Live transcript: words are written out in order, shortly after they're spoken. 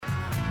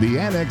The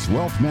Annex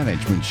Wealth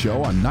Management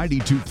Show on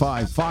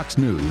 92.5 Fox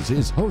News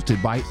is hosted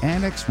by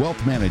Annex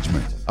Wealth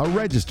Management, a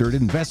registered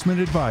investment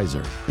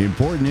advisor.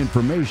 Important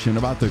information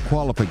about the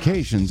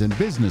qualifications and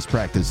business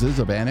practices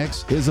of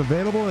Annex is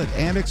available at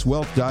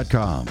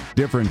annexwealth.com.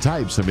 Different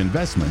types of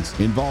investments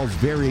involves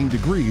varying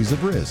degrees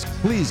of risk.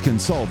 Please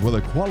consult with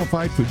a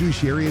qualified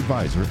fiduciary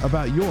advisor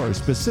about your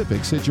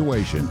specific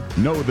situation.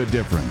 Know the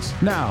difference.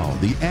 Now,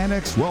 the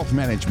Annex Wealth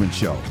Management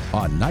Show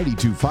on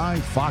 92.5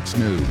 Fox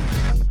News.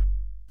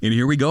 And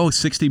here we go,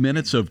 60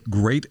 minutes of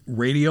great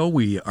radio.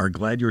 We are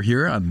glad you're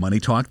here on Money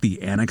Talk,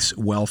 the Annex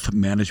Wealth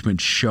Management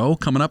Show.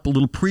 Coming up, a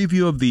little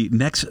preview of the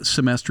next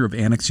semester of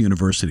Annex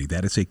University.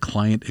 That is a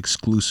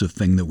client-exclusive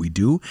thing that we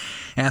do.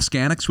 Ask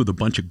Annex with a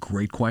bunch of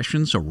great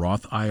questions, a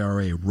Roth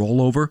IRA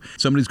rollover.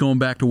 Somebody's going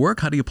back to work.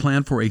 How do you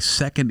plan for a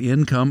second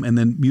income? And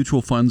then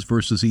mutual funds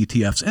versus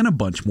ETFs and a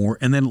bunch more.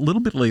 And then a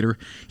little bit later,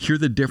 hear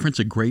the difference,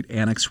 a great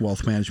Annex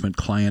Wealth Management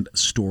client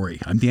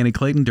story. I'm Danny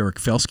Clayton, Derek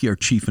Felsky, our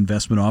Chief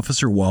Investment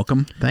Officer.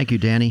 Welcome. Thank you,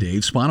 Danny.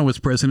 Dave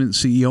Sponowitz, President and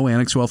CEO,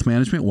 Annex Wealth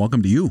Management.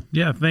 Welcome to you.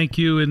 Yeah, thank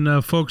you.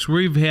 And folks,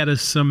 we've had a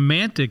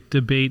semantic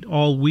debate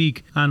all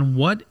week on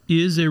what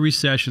is a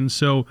recession.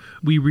 So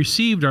we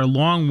received our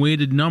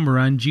long-awaited number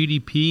on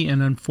GDP,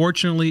 and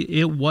unfortunately,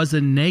 it was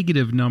a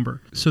negative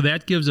number. So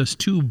that gives us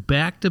two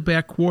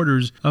back-to-back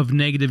quarters of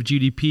negative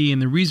GDP.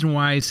 And the reason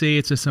why I say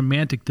it's a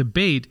semantic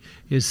debate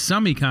is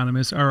some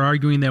economists are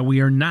arguing that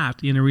we are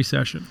not in a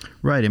recession.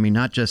 Right. I mean,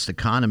 not just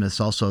economists,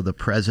 also the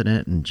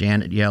president and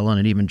Janet Yellen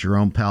and even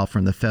Jerome Powell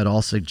from the Fed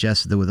all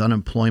suggested that with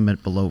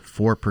unemployment below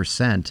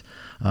 4%,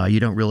 you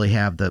don't really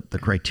have the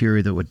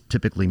criteria that would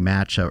typically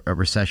match a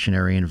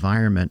recessionary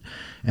environment.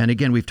 And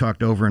again, we've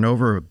talked over and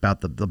over about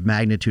the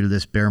magnitude of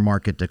this bear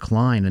market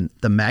decline, and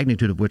the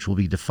magnitude of which will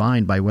be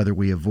defined by whether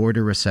we avoid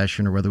a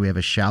recession or whether we have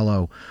a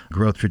shallow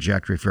growth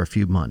trajectory for a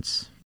few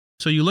months.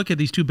 So you look at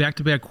these two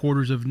back-to-back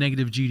quarters of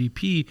negative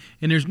GDP,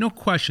 and there's no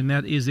question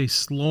that is a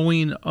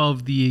slowing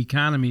of the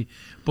economy.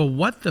 But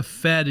what the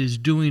Fed is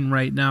doing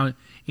right now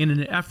in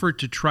an effort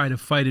to try to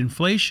fight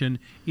inflation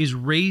is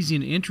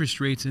raising interest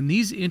rates. And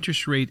these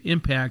interest rate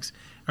impacts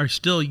are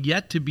still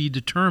yet to be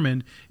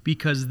determined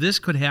because this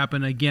could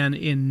happen again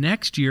in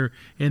next year.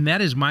 And that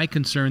is my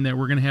concern, that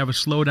we're going to have a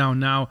slowdown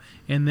now,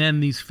 and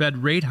then these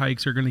Fed rate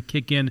hikes are going to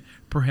kick in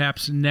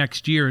perhaps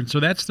next year. And so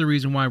that's the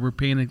reason why we're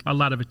paying a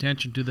lot of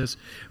attention to this.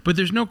 But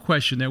there's no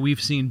question that we've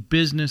seen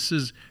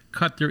businesses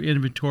cut their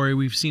inventory.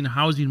 We've seen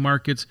housing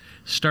markets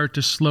start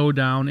to slow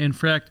down. In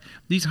fact,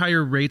 these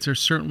higher rates are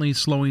certainly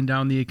slowing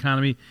down the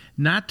economy,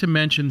 not to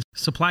mention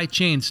supply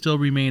chains still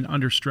remain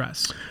under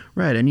stress.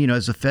 Right. And,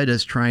 as the Fed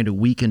is trying to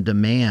weaken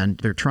demand,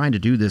 they're trying to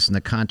do this in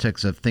the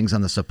context of things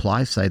on the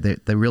supply side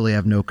that they really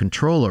have no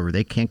control over.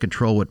 They can't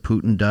control what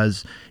Putin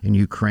does in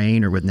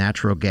Ukraine or with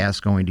natural gas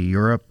going to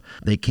Europe.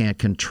 They can't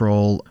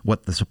control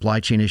what the supply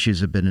chain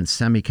issues have been in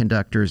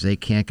semiconductors. They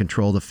can't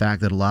control the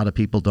fact that a lot of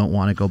people don't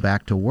want to go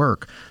back to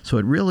work. So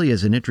it really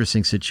is an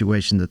interesting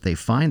situation that they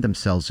find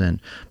themselves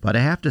in. But I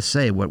have to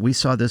say, what we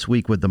saw this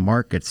week with the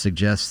market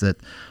suggests that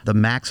the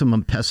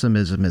maximum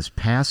pessimism is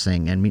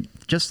passing. And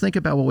just think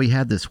about what we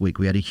had this week.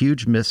 We had a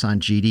huge miss on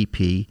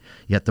GDP,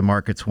 yet the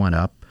markets went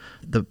up.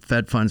 The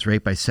Fed funds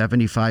rate by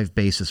 75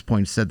 basis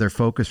points said their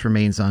focus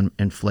remains on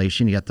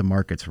inflation, yet the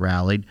markets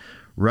rallied.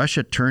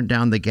 Russia turned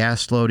down the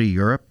gas flow to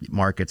Europe,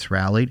 markets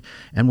rallied.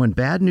 And when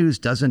bad news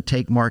doesn't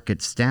take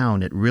markets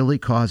down, it really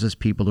causes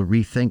people to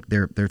rethink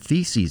their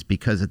theses,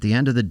 because at the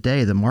end of the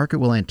day, the market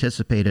will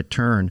anticipate a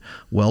turn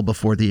well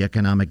before the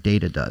economic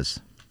data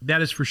does.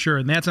 That is for sure.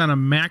 And that's on a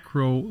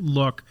macro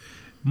look.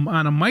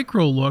 On a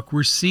micro look,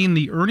 we're seeing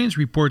the earnings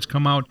reports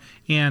come out,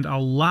 and a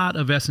lot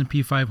of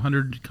S&P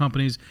 500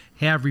 companies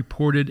have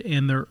reported,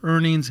 and their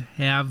earnings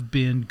have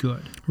been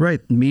good.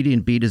 Right.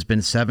 Median beat has been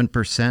 7%.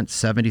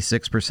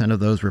 76% of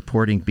those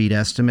reporting beat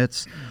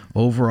estimates.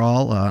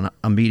 Overall,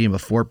 a median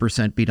of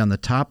 4% beat on the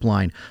top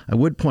line. I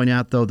would point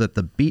out, though, that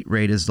the beat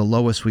rate is the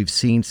lowest we've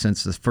seen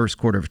since the first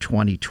quarter of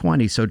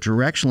 2020. So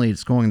directionally,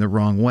 it's going the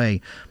wrong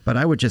way. But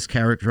I would just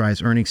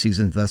characterize earnings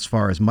season thus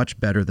far as much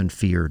better than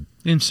feared.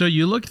 And so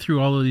you look through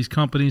all of these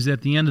companies,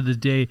 at the end of the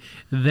day,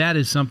 that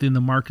is something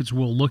the markets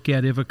will look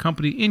at. If a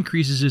company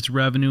increases its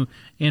revenue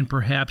and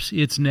perhaps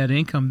its net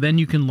income, then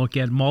you can look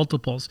at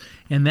multiples.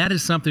 And that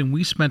is something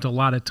we spent a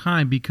lot of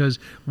time, because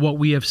what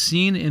we have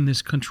seen in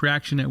this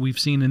contraction that we've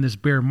seen in this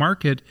bear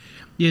market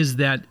is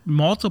that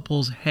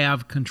multiples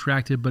have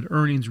contracted, but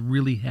earnings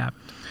really haven't.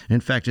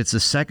 In fact, it's the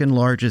second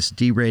largest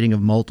derating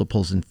of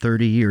multiples in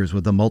 30 years,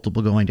 with the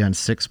multiple going down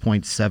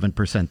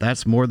 6.7%.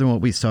 That's more than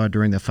what we saw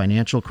during the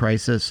financial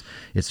crisis.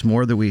 It's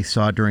more than we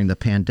saw during the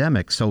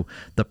pandemic. So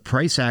the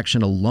price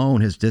action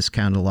alone has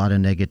discounted a lot of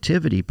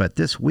negativity. But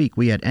this week,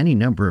 we had any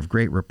number of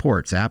great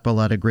reports. Apple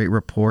had a great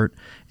report.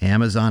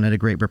 Amazon had a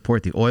great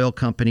report. The oil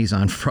companies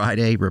on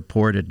Friday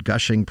reported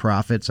gushing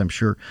profits. I'm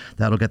sure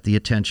that'll get the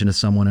attention of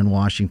someone in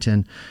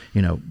Washington.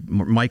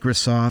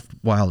 Microsoft,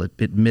 while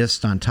it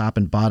missed on top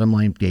and bottom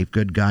line, gave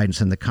good guidance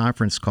in the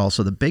conference call.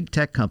 So the big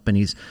tech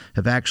companies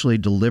have actually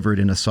delivered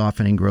in a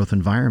softening growth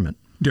environment.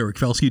 Derek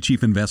Felsky,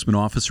 Chief Investment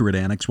Officer at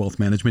Annex Wealth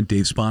Management.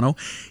 Dave Spano,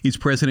 he's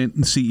President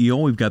and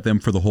CEO. We've got them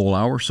for the whole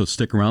hour, so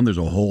stick around. There's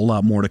a whole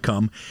lot more to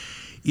come.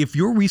 If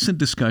your recent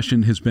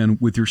discussion has been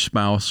with your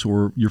spouse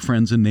or your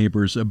friends and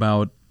neighbors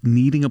about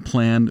needing a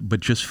plan but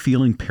just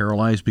feeling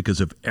paralyzed because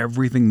of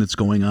everything that's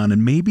going on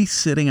and maybe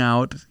sitting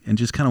out and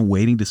just kind of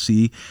waiting to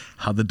see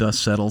how the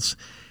dust settles,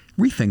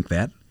 rethink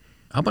that.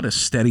 How about a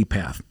steady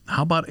path?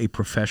 How about a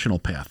professional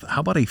path? How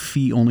about a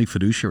fee-only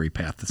fiduciary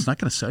path that's not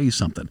going to sell you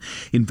something?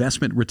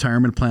 Investment,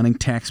 retirement planning,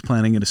 tax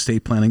planning, and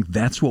estate planning,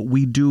 that's what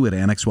we do at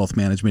Annex Wealth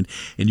Management.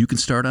 And you can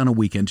start on a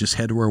weekend. Just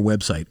head to our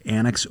website,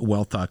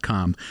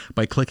 annexwealth.com,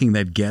 by clicking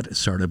that Get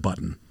Started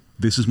button.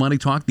 This is Money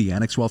Talk, the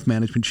Annex Wealth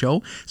Management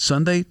Show,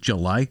 Sunday,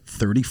 July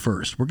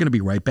 31st. We're going to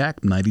be right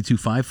back,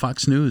 92.5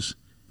 Fox News.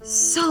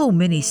 So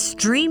many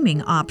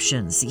streaming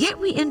options, yet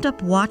we end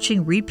up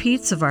watching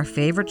repeats of our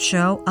favorite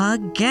show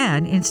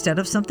again instead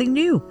of something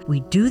new. We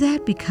do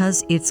that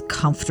because it's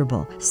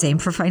comfortable. Same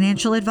for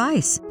financial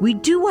advice. We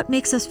do what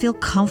makes us feel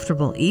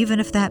comfortable, even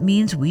if that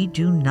means we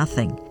do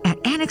nothing. At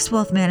Annex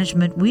Wealth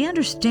Management, we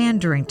understand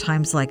during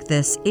times like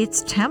this,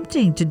 it's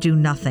tempting to do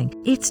nothing.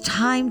 It's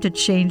time to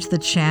change the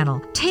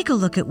channel. Take a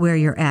look at where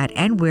you're at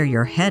and where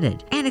you're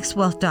headed.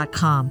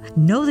 AnnexWealth.com.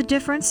 Know the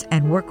difference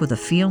and work with a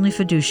fee-only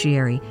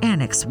fiduciary.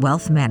 Annex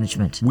Wealth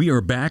Management. We are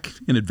back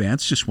in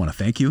advance. Just want to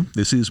thank you.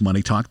 This is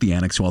Money Talk, the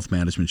Annex Wealth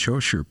Management Show.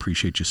 Sure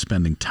appreciate you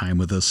spending time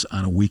with us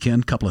on a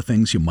weekend. Couple of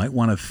things you might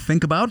want to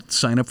think about.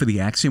 Sign up for the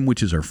Axiom,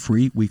 which is our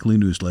free weekly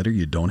newsletter.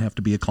 You don't have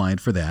to be a client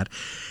for that.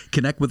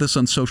 Connect with us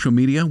on social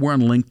media. We're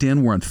on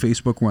LinkedIn. We're on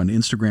Facebook. We're on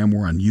Instagram.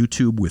 We're on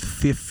YouTube with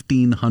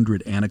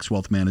 1,500 Annex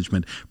Wealth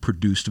Management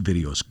produced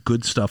videos.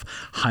 Good stuff.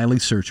 Highly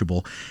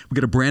searchable. We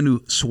got a brand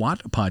new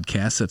SWOT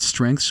podcast. That's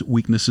Strengths,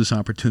 Weaknesses,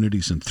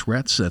 Opportunities, and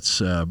Threats.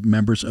 That's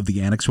members of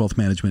the Annex Wealth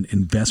Management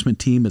investment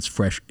team. It's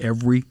fresh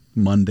every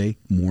Monday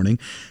morning.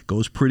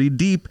 Goes pretty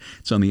deep.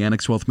 It's on the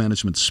Annex Wealth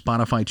Management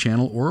Spotify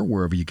channel or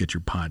wherever you get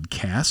your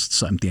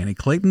podcasts. I'm Danny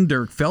Clayton,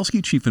 Derek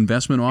Felsky, Chief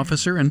Investment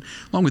Officer, and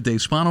along with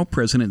Dave Spano,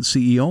 President and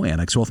CEO,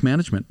 Annex Wealth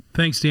Management.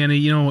 Thanks, Danny.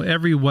 You know,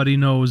 everybody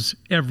knows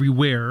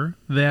everywhere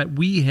that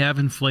we have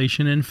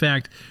inflation. In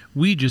fact,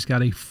 we just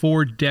got a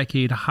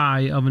 4-decade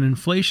high of an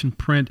inflation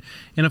print.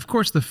 And of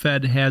course, the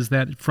Fed has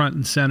that front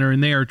and center,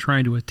 and they are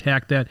trying to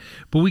attack that.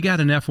 But we got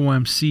an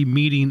FOMC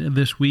meeting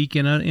this week,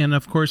 and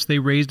of course, they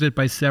raised it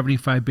by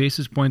 75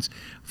 basis points,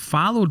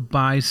 followed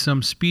by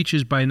some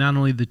speeches by not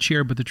only the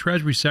chair, but the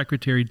Treasury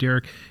Secretary,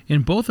 Derek.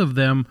 And both of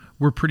them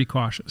were pretty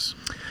cautious.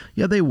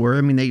 Yeah, they were.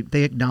 I mean,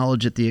 they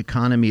acknowledge that the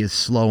economy is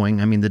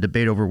slowing. I mean, the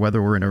debate over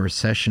whether we're in a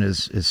recession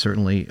is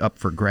certainly up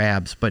for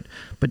grabs. But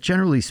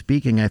generally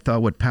speaking, I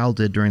thought what Powell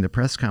did during the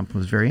press conference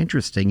was very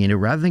interesting. You know,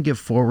 rather than give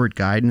forward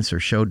guidance or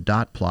show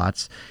dot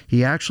plots,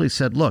 he actually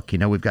said, look, you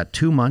know, we've got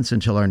 2 months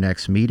until our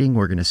next meeting.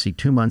 We're going to see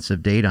 2 months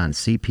of data on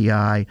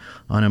CPI,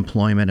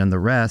 unemployment, and the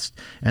rest.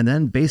 And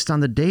then based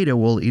on the data,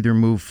 we'll either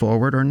move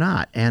forward or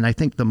not. And I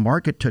think the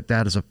market took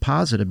that as a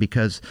positive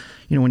because,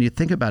 you know, when you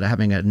think about it,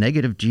 having a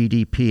negative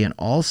GDP and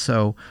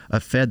also a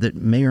Fed that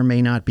may or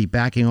may not be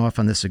backing off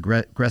on this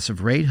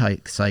aggressive rate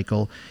hike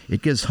cycle,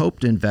 it gives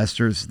hope to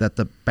investors that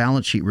the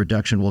balance sheet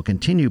reduction will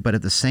continue, but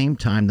at the same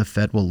time, the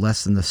Fed will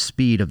lessen the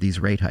speed of these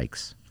rate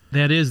hikes.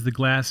 That is the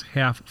glass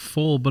half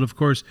full. But of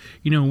course,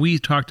 you know, we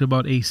talked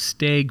about a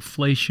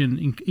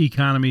stagflation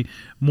economy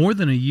more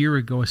than a year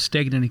ago, a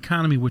stagnant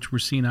economy, which we're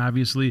seeing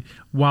obviously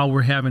while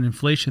we're having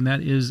inflation.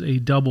 That is a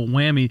double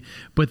whammy.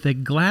 But the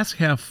glass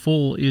half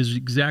full is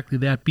exactly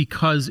that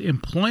because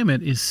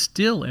employment is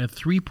still at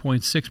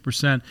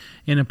 3.6%,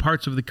 and in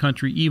parts of the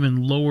country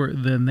even lower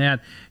than that.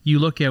 You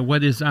look at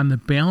what is on the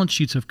balance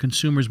sheets of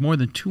consumers, more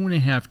than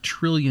 $2.5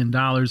 trillion,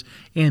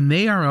 and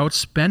they are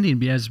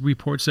outspending, as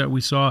reports that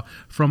we saw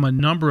from a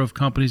number of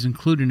companies,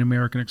 including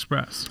American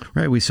Express.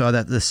 Right. We saw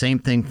that the same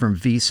thing from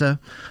Visa.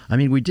 I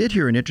mean, we did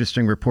hear an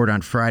interesting report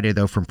on Friday,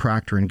 though, from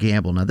Procter &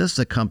 Gamble. Now, this is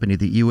a company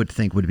that you would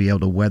think would be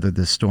able to weather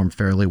this storm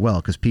fairly well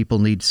because people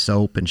need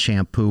soap and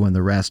shampoo and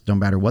the rest, no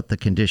matter what the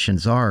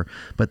conditions are.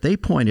 But they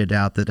pointed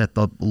out that at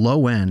the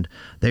low end,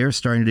 they are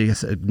starting to see a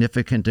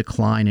significant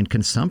decline in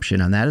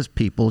consumption. And that is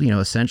people, you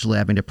know, essentially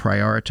having to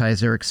prioritize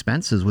their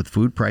expenses with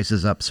food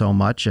prices up so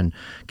much and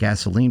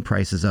gasoline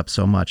prices up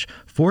so much.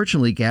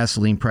 Fortunately,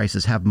 gasoline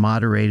prices have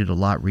moderated a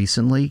lot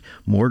recently.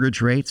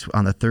 Mortgage rates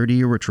on the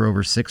 30-year, which were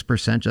over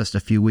 6% just a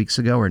few weeks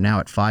ago, are now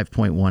at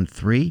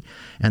 5.13%.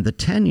 And the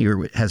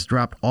 10-year has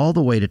dropped all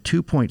the way to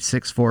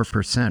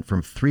 2.64%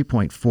 from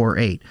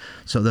 3.48%.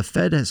 So the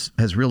Fed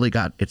has really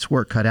got its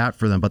work cut out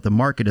for them, but the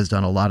market has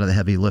done a lot of the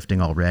heavy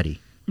lifting already.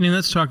 I mean,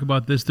 let's talk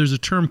about this. There's a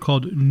term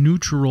called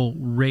neutral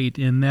rate,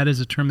 and that is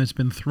a term that's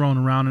been thrown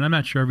around, and I'm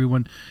not sure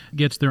everyone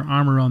gets their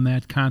arm around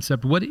that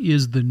concept. What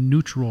is the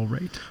neutral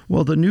rate?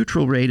 Well, the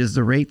neutral rate is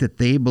the rate that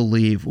they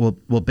believe will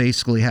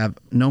basically have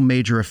no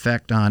major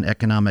effect on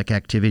economic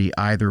activity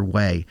either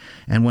way.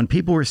 And when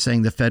people were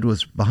saying the Fed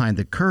was behind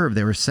the curve,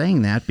 they were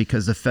saying that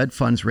because the Fed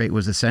funds rate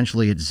was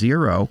essentially at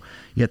zero,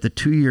 yet the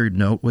 2-year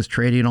note was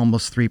trading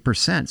almost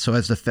 3%. So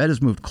as the Fed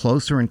has moved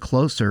closer and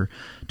closer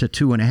to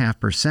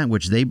 2.5%,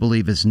 which they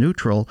believe is is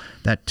neutral,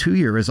 that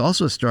 2-year has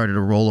also started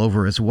to roll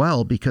over as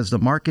well because the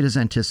market is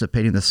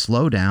anticipating the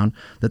slowdown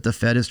that the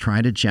Fed is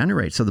trying to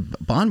generate. So the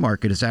bond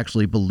market is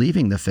actually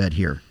believing the Fed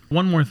here.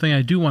 One more thing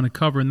I do want to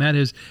cover, and that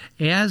is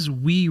as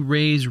we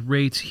raise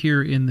rates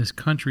here in this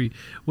country,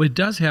 it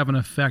does have an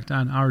effect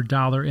on our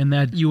dollar, and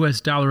that U.S.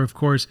 dollar, of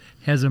course,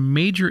 has a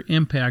major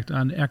impact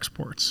on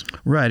exports.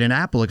 Right, and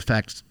Apple, in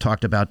fact,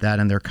 talked about that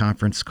in their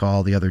conference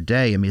call the other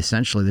day. I mean,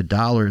 essentially, the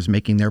dollar is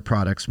making their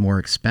products more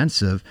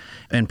expensive,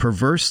 and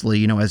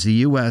perversely, as the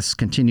U.S.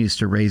 continues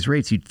to raise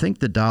rates, you'd think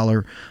the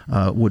dollar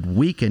would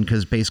weaken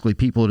because basically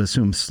people would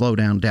assume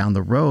slowdown down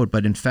the road.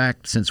 But in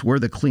fact, since we're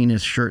the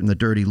cleanest shirt in the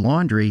dirty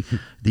laundry,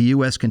 the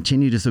U.S.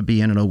 continues to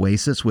be in an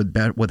oasis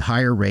with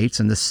higher rates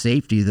and the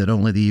safety that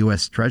only the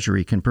U.S.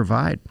 Treasury can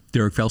provide.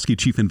 Derek Felsky,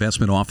 Chief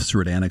Investment Officer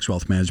at Annex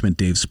Wealth Management.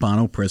 Dave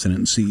Spano, President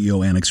and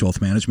CEO, Annex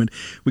Wealth Management.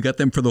 We got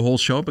them for the whole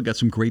show, but got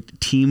some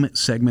great team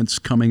segments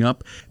coming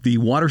up. The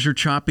waters are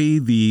choppy.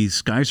 The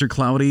skies are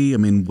cloudy. I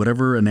mean,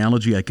 whatever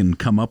analogy I can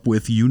come up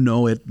with, you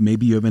know it.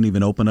 Maybe you haven't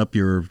even opened up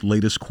your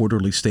latest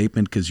quarterly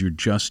statement because you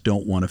just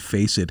don't want to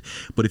face it.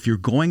 But if you're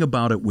going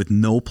about it with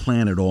no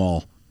plan at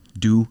all,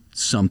 do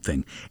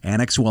something.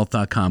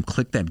 AnnexWealth.com.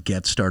 Click that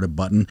Get Started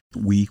button.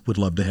 We would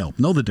love to help.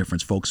 Know the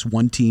difference, folks.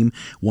 One team,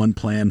 one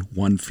plan,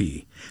 one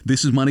fee.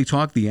 This is Money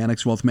Talk, the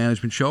Annex Wealth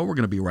Management Show. We're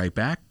going to be right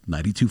back.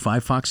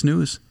 92.5 Fox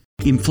News.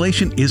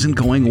 Inflation isn't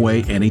going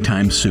away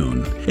anytime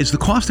soon. As the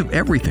cost of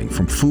everything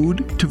from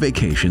food to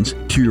vacations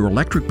to your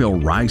electric bill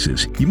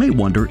rises, you may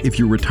wonder if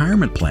your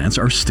retirement plans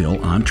are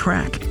still on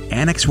track.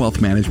 Annex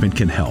Wealth Management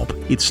can help.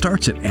 It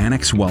starts at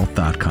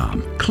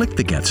AnnexWealth.com. Click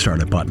the Get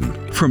Started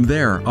button. From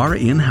there, our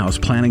in-house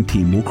planning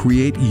team will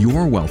create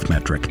your wealth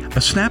metric,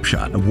 a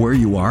snapshot of where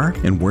you are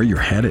and where you're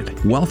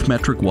headed. Wealth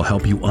Metric will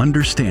help you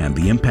understand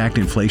the impact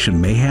inflation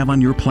may have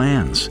on your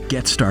plans.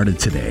 Get started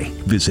today.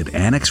 Visit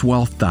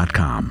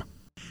AnnexWealth.com.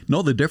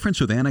 Know the difference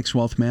with Annex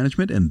Wealth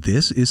Management, and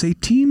this is a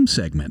team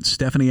segment.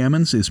 Stephanie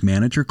Emmons is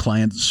Manager,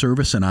 Client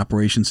Service and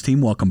Operations Team.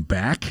 Welcome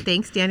back.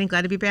 Thanks, Danny.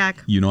 Glad to be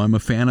back. You know I'm a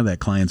fan of that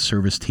client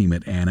service team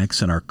at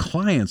Annex, and our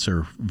clients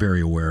are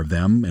very aware of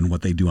them and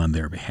what they do on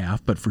their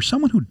behalf. But for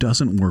someone who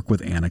doesn't work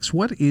with Annex,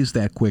 what is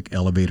that quick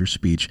elevator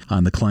speech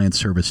on the client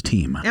service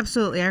team?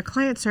 Absolutely. Our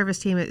client service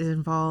team is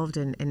involved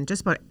in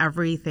just about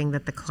everything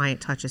that the client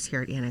touches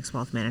here at Annex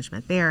Wealth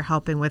Management. They are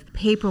helping with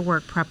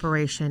paperwork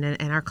preparation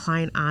and our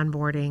client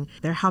onboarding.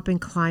 They're helping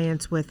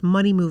clients with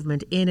money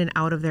movement in and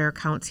out of their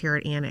accounts here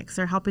at Annex.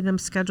 They're helping them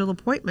schedule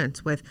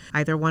appointments with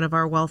either one of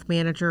our wealth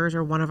managers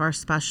or one of our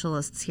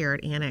specialists here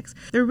at Annex.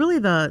 They're really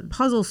the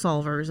puzzle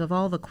solvers of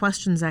all the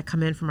questions that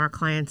come in from our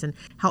clients and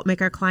help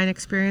make our client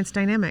experience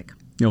dynamic.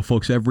 You know,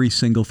 folks, every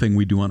single thing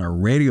we do on our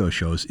radio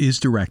shows is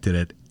directed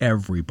at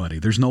everybody.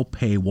 There's no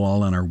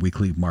paywall on our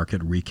weekly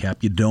market recap.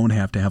 You don't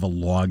have to have a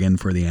login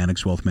for the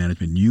Annex Wealth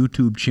Management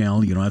YouTube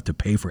channel. You don't have to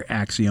pay for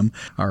Axiom,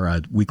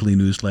 our weekly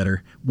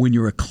newsletter. When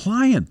you're a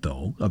client,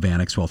 though, of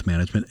Annex Wealth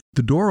Management,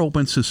 the door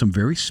opens to some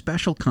very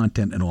special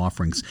content and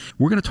offerings.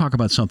 We're going to talk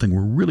about something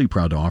we're really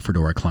proud to offer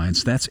to our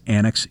clients. That's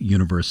Annex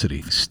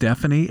University.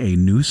 Stephanie, a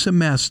new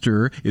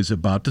semester is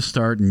about to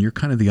start, and you're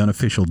kind of the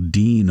unofficial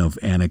dean of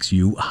Annex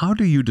U. How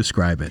do you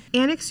describe it?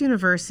 Annex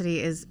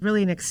University is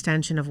really an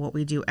extension of what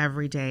we do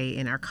every day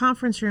in our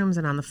conference rooms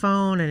and on the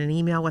phone and an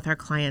email with our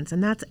clients,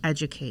 and that's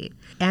educate.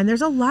 And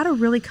there's a lot of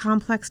really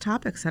complex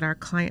topics that our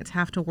clients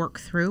have to work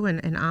through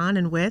and on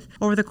and with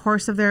over the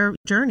course of their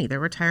journey, their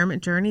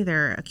retirement journey,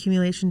 their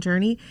accumulation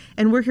journey,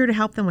 and we're here to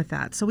help them with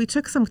that. So we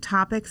took some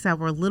topics that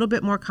were a little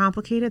bit more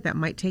complicated, that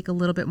might take a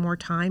little bit more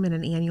time in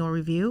an annual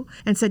review,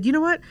 and said, you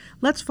know what,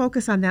 let's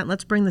focus on that.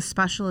 Let's bring the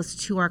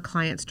specialists to our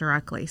clients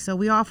directly. So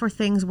we offer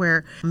things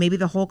where maybe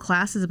the whole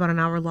class is about an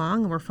hour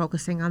long, and we're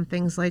focusing on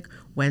things like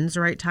when's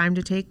the right time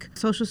to take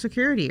Social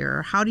Security,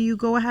 or how do you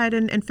go ahead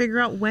and figure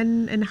out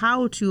when and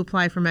how to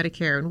apply for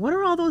Medicare, and what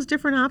are all those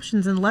different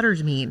options and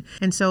letters mean.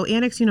 And so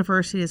Annex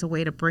University is a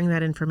way to bring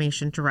that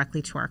information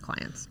directly to our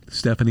clients.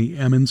 Stephanie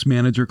Emmons,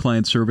 Manager,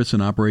 Client Service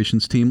and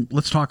Operations Team.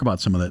 Let's talk about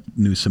some of the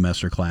new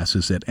semester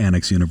classes at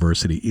Annex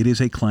University. It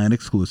is a client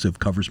exclusive,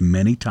 covers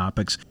many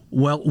topics.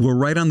 Well, we're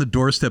right on the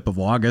doorstep of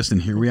August,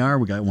 and here we are.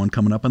 We got one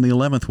coming up on the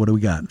 11th. What do we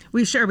got?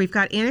 We've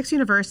got Annex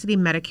University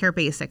Medicare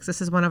Basics.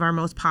 This is one of our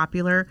most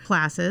popular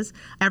classes.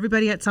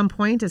 Everybody at some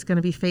point is going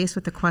to be faced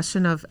with the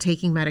question of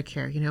taking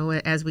Medicare. You know,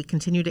 as we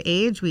continue to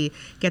age, we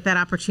get that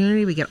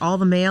opportunity. We get all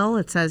the mail.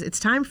 It says it's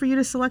time for you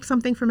to select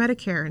something for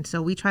Medicare. And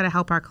so we try to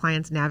help our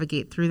clients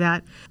navigate through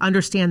that,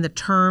 understand the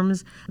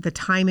terms, the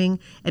timing,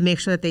 and make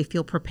sure that they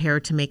feel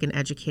prepared to make an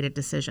educated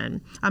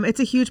decision.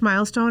 It's a huge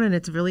milestone, and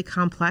it's really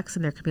complex,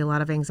 and there could be a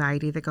lot of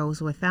anxiety that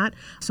goes with that.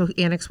 So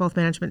Annex Wealth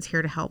Management's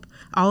here to help.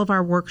 All of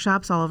our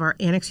workshops, all of our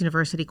Annex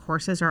University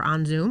courses are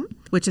on Zoom.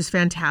 which is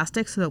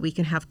fantastic so that we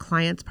can have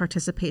clients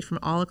participate from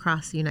all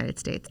across the United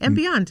States and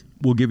beyond.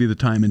 We'll give you the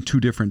time in 2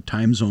 different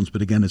time zones,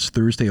 but again, it's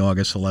Thursday,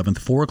 August 11th,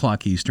 4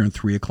 o'clock Eastern,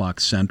 3 o'clock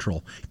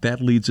Central.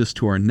 That leads us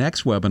to our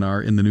next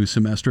webinar in the new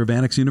semester of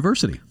Annex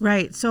University.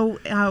 Right. So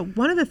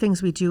one of the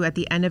things we do at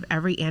the end of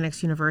every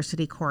Annex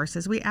University course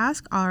is we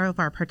ask all of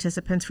our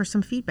participants for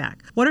some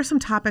feedback. What are some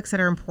topics that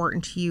are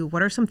important to you?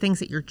 What are some things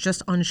that you're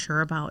just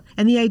unsure about?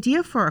 And the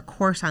idea for a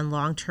course on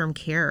long-term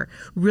care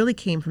really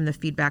came from the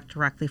feedback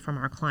directly from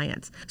our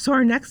clients. So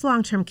our next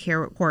long-term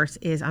care course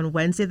is on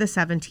Wednesday the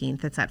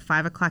 17th. It's at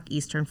 5 o'clock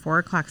Eastern, 4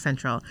 o'clock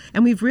Central.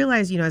 And we've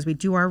realized, as we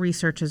do our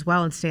research as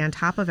well and stay on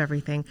top of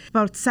everything,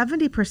 about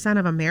 70%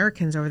 of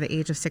Americans over the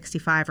age of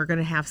 65 are going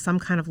to have some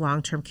kind of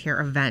long-term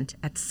care event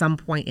at some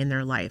point in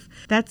their life.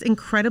 That's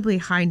incredibly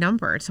high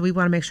number. So we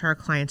want to make sure our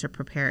clients are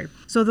prepared.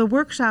 So the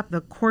workshop,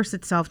 the course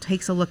itself,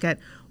 takes a look at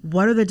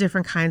what are the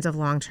different kinds of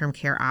long-term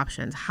care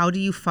options? How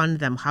do you fund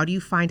them? How do you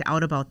find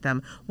out about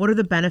them? What are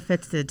the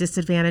benefits, the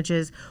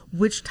disadvantages?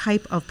 Which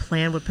type of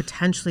plan would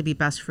potentially be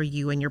best for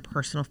you and your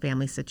personal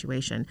family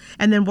situation?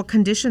 And then what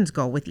conditions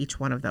go with each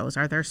one of those?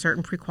 Are there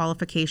certain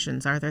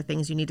pre-qualifications? Are there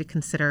things you need to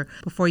consider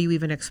before you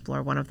even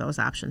explore one of those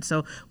options?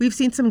 So we've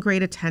seen some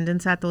great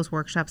attendance at those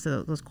workshops,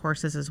 those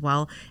courses as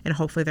well, and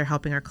hopefully they're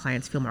helping our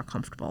clients feel more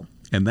comfortable.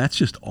 And that's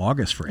just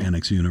August for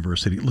Annex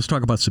University. Let's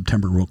talk about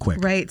September real quick.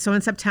 Right. So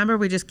in September,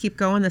 we just keep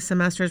going. The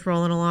semester is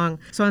rolling along.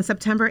 So on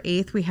September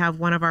 8th, we have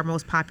one of our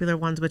most popular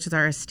ones, which is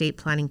our estate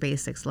planning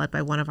basics, led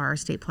by one of our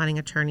estate planning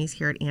attorneys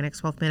here at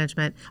Annex Wealth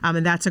Management.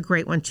 And that's a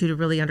great one, too, to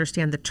really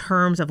understand the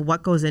terms of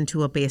what goes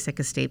into a basic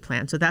estate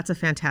plan. So that's a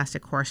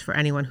fantastic course for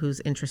anyone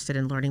who's interested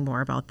in learning more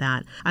about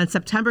that. On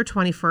September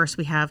 21st,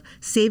 we have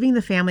Saving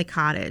the Family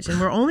Cottage. And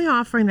we're only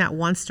offering that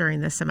once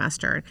during this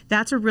semester.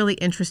 That's a really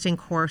interesting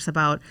course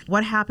about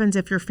what happens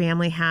if your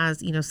family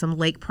has, some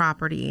lake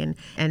property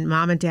and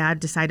mom and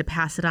dad decide to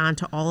pass it on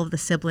to all of the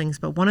siblings,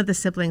 but one of the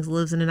siblings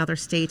lives in another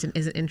state and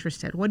isn't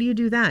interested. What do you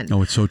do then?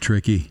 Oh, it's so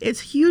tricky. It's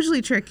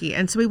hugely tricky.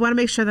 And so we want to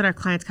make sure that our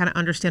clients kind of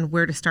understand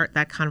where to start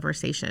that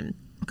conversation.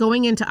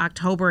 Going into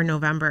October and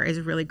November is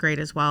really great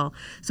as well.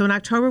 So in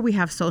October, we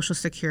have Social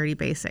Security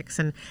Basics.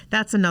 And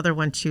that's another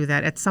one, too,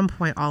 that at some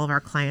point, all of our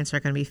clients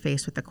are going to be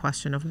faced with the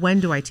question of when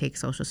do I take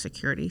Social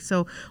Security?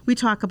 So we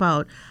talk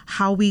about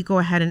how we go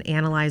ahead and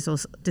analyze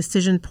those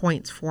decision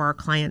points for our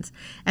clients.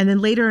 And then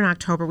later in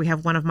October, we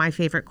have one of my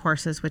favorite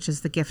courses, which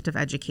is The Gift of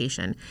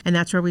Education. And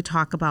that's where we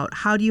talk about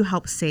how do you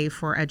help save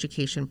for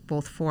education,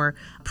 both for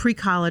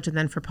pre-college and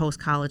then for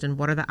post-college, and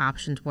what are the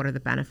options, what are the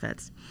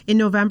benefits. In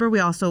November,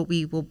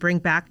 we will bring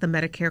back the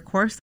Medicare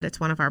course. It's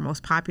one of our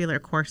most popular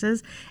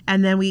courses.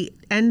 And then we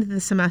end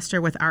the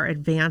semester with our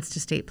advanced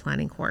estate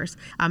planning course.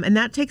 And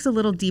that takes a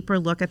little deeper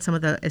look at some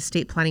of the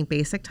estate planning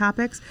basic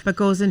topics, but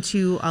goes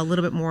into a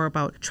little bit more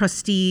about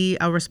trustee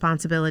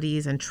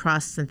responsibilities and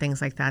trusts and things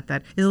like that.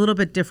 That is a little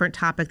bit different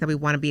topic that we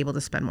want to be able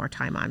to spend more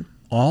time on.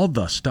 All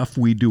the stuff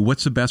we do,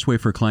 what's the best way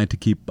for a client to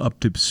keep up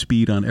to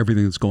speed on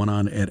everything that's going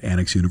on at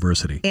Annex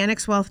University?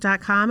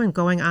 AnnexWealth.com, and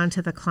going on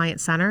to the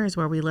Client Center is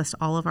where we list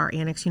all of our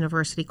Annex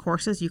University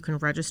courses. You can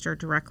register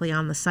directly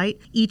on the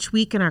site. Each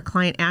week in our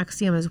Client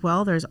Axiom as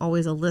well, there's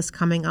always a list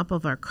coming up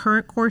of our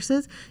current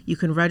courses. You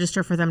can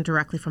register for them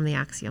directly from the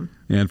Axiom.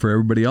 And for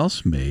everybody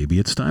else, maybe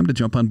it's time to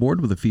jump on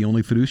board with a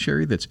fee-only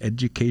fiduciary that's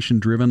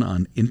education-driven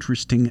on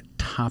interesting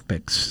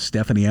topics.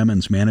 Stephanie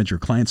Emmons, Manager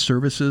Client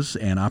Services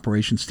and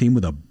Operations Team,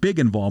 with a big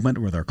involvement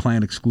with our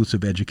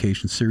client-exclusive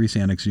education series,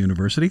 Annex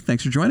University.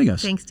 Thanks for joining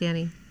us. Thanks,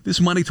 Danny. This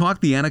is Money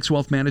Talk, the Annex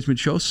Wealth Management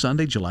Show,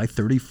 Sunday, July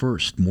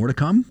 31st. More to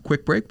come.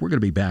 Quick break. We're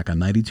going to be back on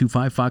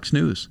 92.5 Fox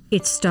News.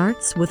 It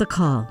starts with a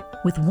call.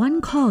 With one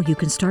call, you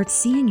can start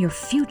seeing your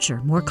future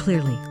more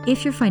clearly.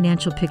 If your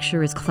financial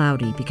picture is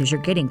cloudy because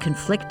you're getting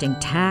conflicting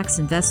tax,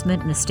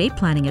 investment, and estate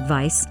planning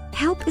advice,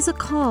 help is a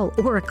call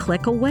or a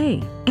click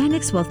away.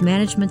 Annex Wealth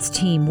Management's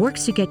team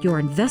works to get your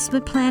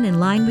investment plan in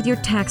line with your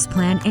tax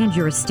plan and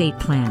your estate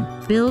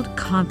plan. Build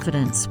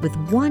confidence with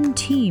one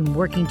team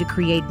working to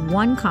create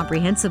one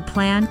comprehensive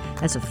plan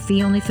as a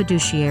fee-only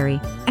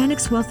fiduciary.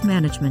 Annex Wealth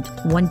Management.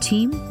 One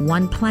team,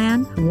 one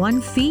plan,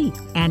 one fee.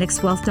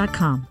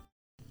 AnnexWealth.com.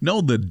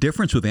 Know the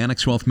difference with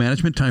Annex Wealth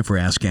Management? Time for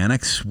Ask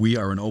Annex. We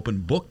are an open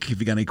book. If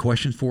you got any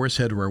questions for us,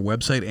 head to our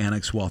website,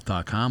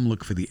 AnnexWealth.com.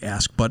 Look for the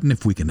Ask button.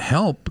 If we can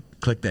help,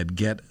 click that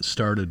Get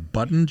Started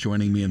button.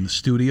 Joining me in the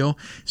studio,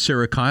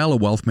 Sarah Kyle, a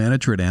wealth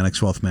manager at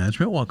Annex Wealth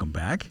Management. Welcome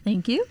back.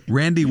 Thank you.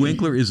 Randy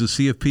Winkler is a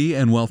CFP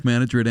and wealth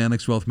manager at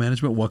Annex Wealth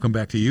Management. Welcome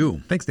back to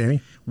you. Thanks,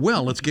 Danny.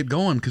 Well, let's get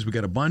going because we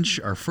got a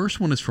bunch. Our first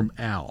one is from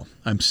Al.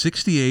 I'm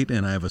 68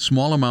 and I have a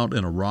small amount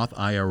in a Roth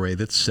IRA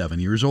that's 7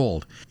 years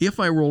old. If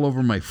I roll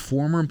over my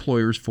former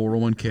employer's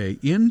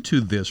 401k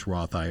into this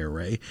Roth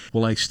IRA,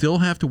 will I still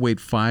have to wait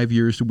 5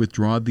 years to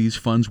withdraw these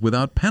funds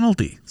without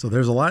penalty? So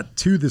there's a lot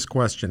to this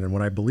question, and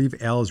what I believe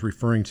believe Al is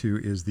referring to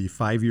is the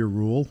 5-year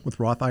rule with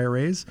Roth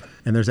IRAs.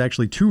 And there's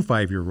actually 2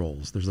 5-year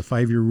rules. There's a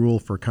 5-year rule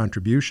for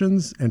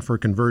contributions and for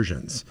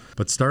conversions.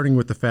 But starting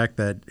with the fact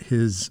that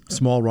his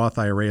small Roth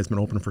IRA has been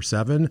open for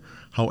 7,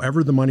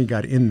 however the money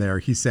got in there,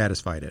 he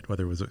satisfied it,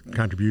 whether it was a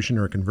contribution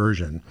or a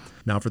conversion.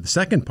 Now, for the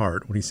second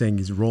part, when he's saying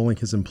he's rolling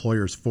his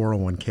employer's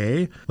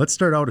 401k, let's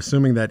start out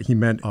assuming that he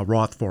meant a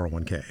Roth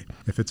 401k.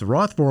 If it's a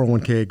Roth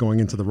 401k going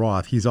into the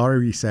Roth, he's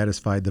already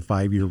satisfied the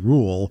 5-year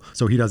rule,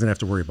 so he doesn't have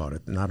to worry about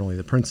it. Not only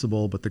the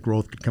principal, but the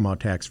growth could come out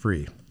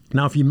tax-free.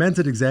 Now, if he meant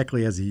it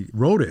exactly as he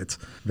wrote it,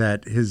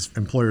 that his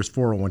employer's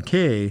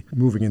 401k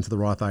moving into the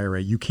Roth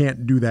IRA, you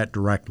can't do that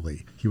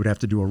directly. He would have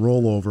to do a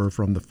rollover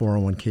from the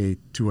 401k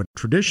to a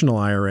traditional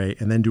IRA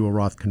and then do a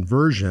Roth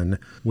conversion,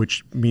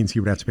 which means he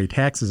would have to pay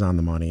taxes on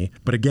the money.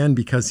 But again,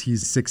 because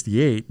he's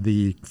 68,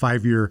 the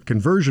 5-year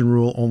conversion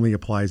rule only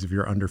applies if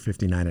you're under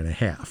 59 and a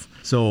half.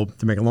 So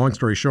to make a long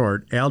story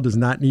short, Al does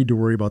not need to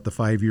worry about the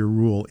 5-year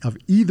rule of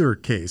either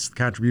case,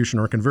 contribution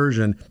or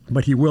conversion,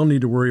 but he will need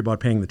to worry about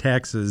paying the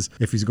taxes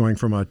if he's going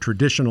from a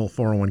traditional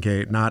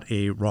 401k, not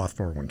a Roth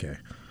 401k.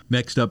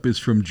 Next up is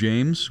from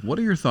James. What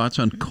are your thoughts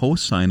on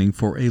co-signing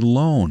for a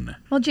loan?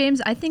 Well, James,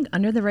 I think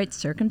under the right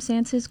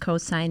circumstances,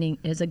 co-signing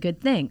is a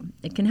good thing.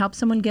 It can help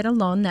someone get a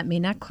loan that may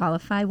not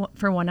qualify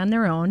for one on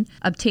their own,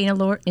 obtain a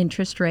lower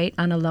interest rate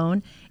on a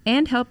loan,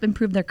 and help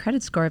improve their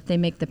credit score if they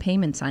make the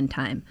payments on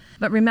time.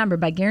 But remember,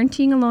 by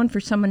guaranteeing a loan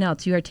for someone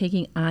else, you are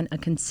taking on a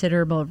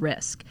considerable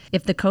risk.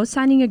 If the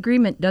co-signing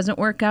agreement doesn't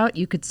work out,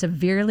 you could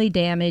severely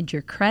damage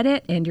your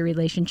credit and your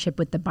relationship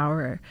with the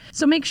borrower.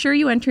 So make sure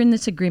you enter in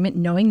this agreement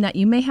knowing that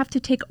you may have to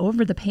take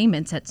over the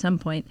payments at some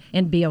point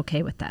and be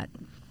okay with that.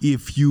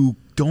 If you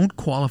don't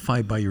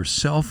qualify by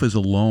yourself as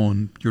a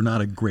loan, you're not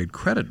a great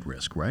credit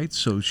risk, right?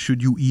 So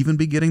should you even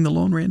be getting the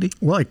loan, Randy?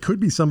 Well, it could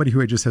be somebody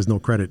who just has no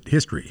credit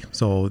history,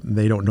 so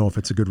they don't know if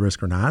it's a good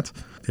risk or not.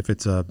 If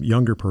it's a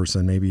younger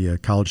person, maybe a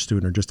college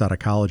student or just out of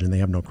college and they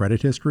have no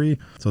credit history,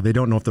 so they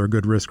don't know if they're a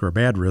good risk or a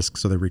bad risk,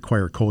 so they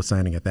require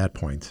co-signing at that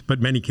point. But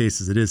in many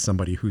cases, it is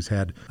somebody who's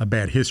had a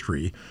bad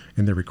history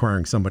and they're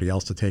requiring somebody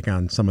else to take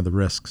on some of the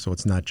risk, so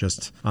it's not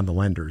just on the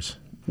lenders.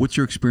 What's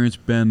your experience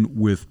been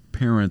with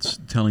parents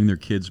telling their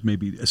kids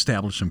maybe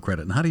establish some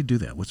credit? And how do you do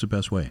that? What's the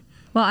best way?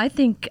 Well, I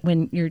think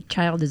when your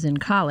child is in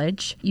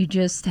college, you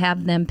just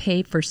have them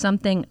pay for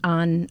something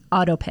on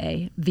auto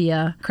pay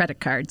via credit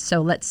card.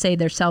 So let's say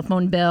their cell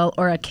phone bill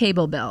or a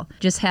cable bill.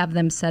 Just have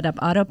them set up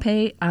auto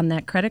pay on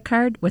that credit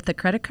card with the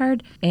credit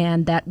card,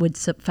 and that would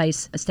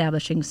suffice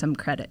establishing some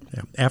credit.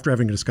 Yeah. After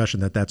having a discussion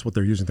that that's what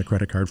they're using the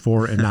credit card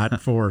for and not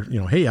for,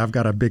 hey, I've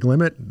got a big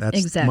limit. That's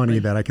exactly. Money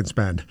that I can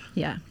spend.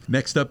 Yeah.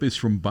 Next up is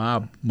from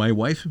Bob. My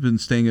wife has been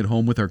staying at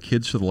home with our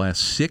kids for the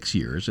last 6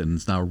 years and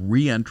is now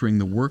re-entering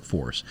the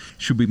workforce.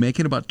 Should be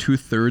making about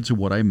 2/3 of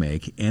what I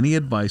make. Any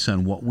advice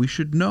on what we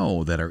should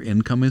know that our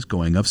income is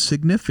going up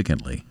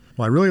significantly?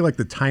 Well, I really like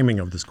the timing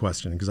of this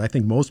question because I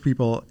think most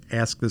people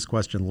ask this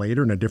question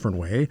later in a different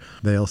way.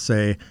 They'll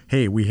say,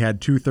 hey, we had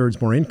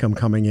 2/3 more income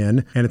coming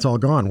in and it's all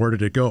gone. Where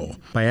did it go?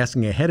 By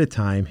asking ahead of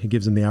time, it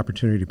gives them the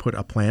opportunity to put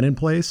a plan in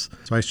place.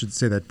 So I should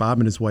say that Bob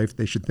and his wife,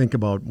 they should think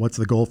about what's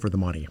the goal for the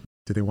money.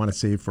 Do they want to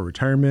save for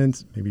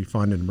retirement, maybe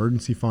fund an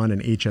emergency fund,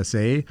 an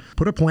HSA?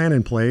 Put a plan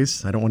in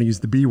place. I don't want to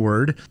use the B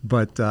word,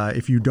 but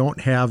if you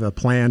don't have a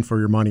plan for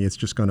your money, it's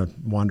just going to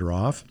wander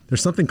off.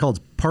 There's something called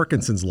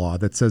Parkinson's law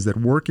that says that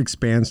work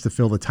expands to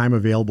fill the time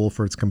available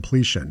for its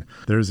completion.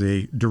 There's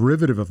a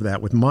derivative of that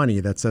with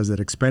money that says that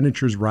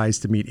expenditures rise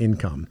to meet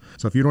income.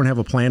 So if you don't have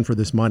a plan for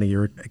this money,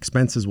 your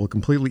expenses will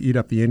completely eat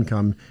up the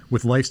income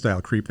with lifestyle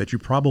creep that you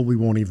probably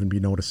won't even be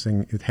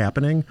noticing it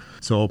happening.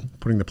 So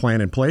putting the plan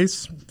in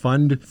place,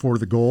 fund for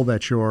the goal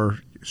that you're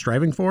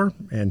striving for,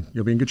 and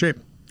you'll be in good shape.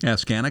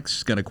 Ask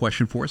Annex got a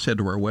question for us. Head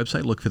to our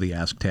website, look for the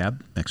Ask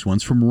tab. Next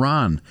one's from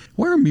Ron.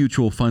 Why are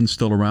mutual funds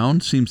still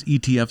around? Seems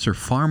ETFs are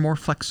far more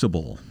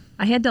flexible.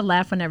 I had to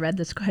laugh when I read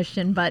this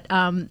question, but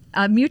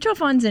mutual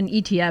funds and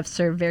ETFs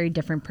serve very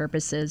different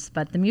purposes.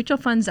 But the mutual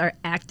funds are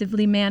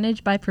actively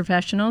managed by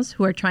professionals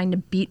who are trying to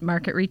beat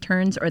market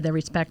returns or their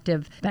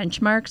respective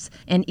benchmarks,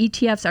 and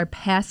ETFs are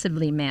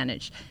passively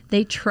managed.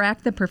 They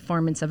track the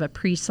performance of a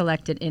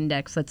pre-selected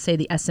index, let's say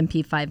the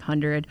S&P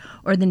 500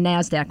 or the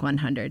NASDAQ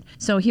 100.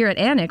 So here at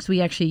Annex,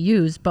 we actually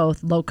use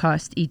both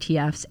low-cost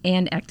ETFs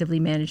and actively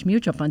managed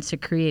mutual funds to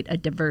create a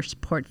diverse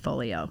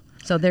portfolio.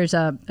 So there's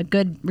a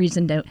good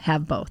reason to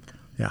have both.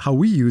 Yeah, how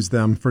we use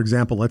them, for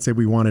example, let's say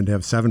we wanted to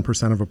have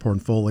 7% of a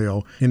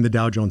portfolio in the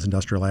Dow Jones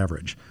Industrial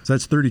Average. So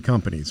that's 30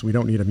 companies. We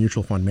don't need a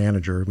mutual fund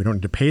manager. We don't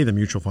need to pay the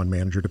mutual fund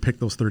manager to pick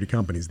those 30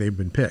 companies. They've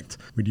been picked.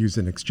 We'd use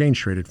an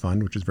exchange-traded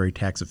fund, which is very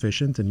tax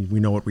efficient, and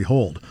we know what we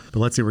hold. But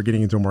let's say we're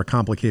getting into a more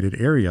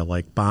complicated area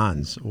like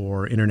bonds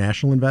or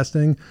international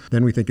investing,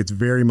 then we think it's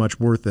very much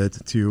worth it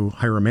to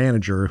hire a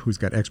manager who's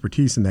got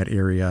expertise in that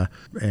area.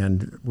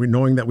 And we're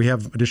knowing that we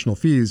have additional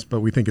fees, but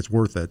we think it's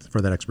worth it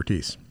for that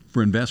expertise.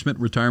 For investment,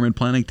 retirement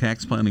planning,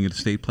 tax planning, and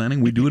estate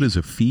planning, we do it as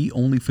a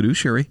fee-only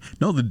fiduciary.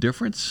 Know the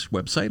difference?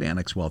 Website,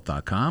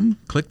 annexwealth.com.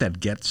 Click that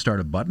Get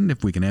Started button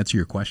if we can answer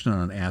your question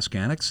on Ask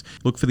Annex.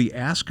 Look for the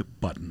Ask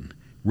button.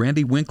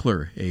 Randy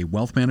Winkler, a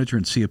wealth manager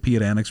and CFP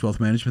at Annex Wealth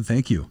Management,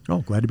 thank you.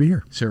 Oh, glad to be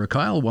here. Sarah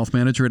Kyle, wealth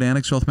manager at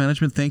Annex Wealth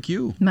Management, thank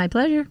you. My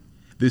pleasure.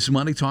 This is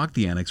Money Talk,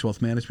 the Annex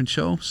Wealth Management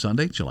Show,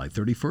 Sunday, July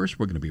 31st.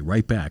 We're going to be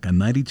right back on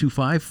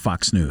 92.5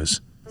 Fox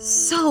News.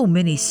 So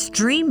many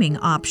streaming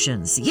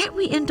options, yet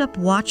we end up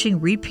watching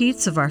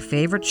repeats of our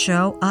favorite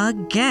show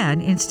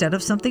again instead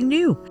of something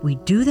new. We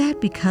do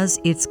that because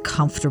it's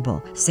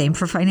comfortable. Same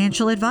for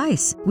financial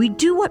advice. We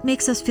do what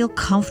makes us feel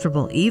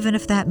comfortable, even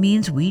if that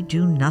means we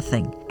do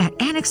nothing. At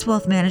Annex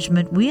Wealth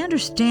Management, we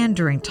understand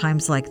during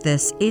times like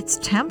this, it's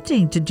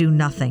tempting to do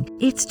nothing.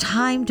 It's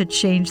time to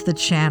change the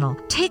channel.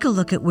 Take a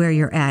look at where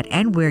you're at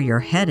and where you're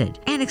headed.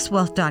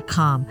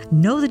 AnnexWealth.com.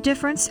 Know the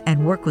difference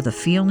and work with a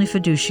fee-only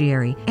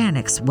fiduciary.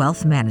 Annex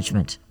Wealth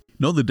Management.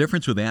 Know the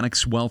difference with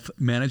Annex Wealth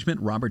Management.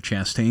 Robert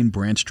Chastain,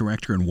 branch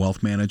director and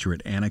wealth manager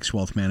at Annex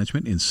Wealth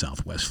Management in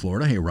Southwest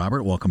Florida. Hey,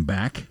 Robert, welcome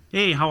back.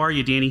 Hey, how are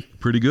you, Danny?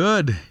 Pretty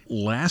good.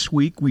 Last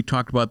week, we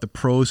talked about the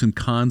pros and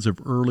cons of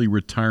early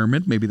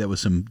retirement. Maybe that was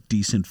some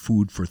decent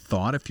food for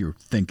thought if you're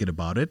thinking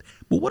about it.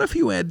 But what if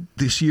you had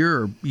this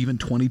year or even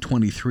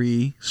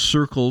 2023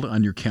 circled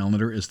on your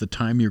calendar as the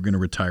time you're going to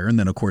retire? And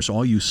then, of course,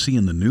 all you see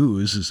in the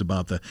news is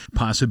about the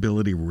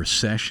possibility of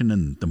recession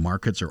and the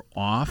markets are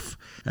off.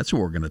 That's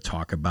what we're going to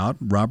talk about.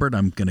 Robert,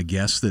 I'm going to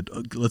guess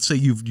that, let's say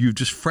you've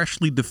just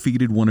freshly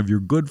defeated one of your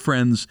good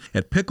friends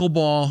at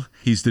pickleball.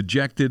 He's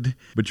dejected,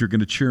 but you're going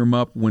to cheer him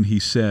up when he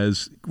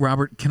says,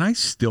 Robert, can I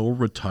still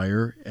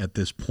retire at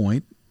this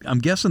point? I'm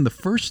guessing the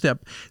first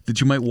step that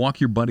you might walk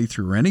your buddy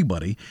through, or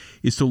anybody,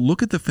 is to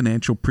look at the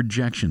financial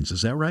projections.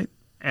 Is that right?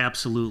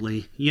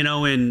 Absolutely. You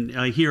know,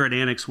 here at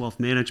Annex Wealth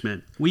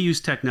Management, we use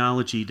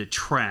technology to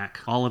track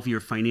all of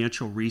your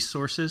financial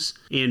resources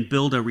and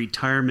build a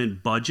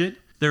retirement budget.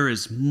 There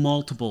is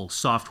multiple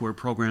software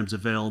programs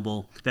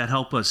available that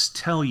help us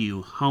tell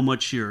you how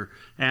much your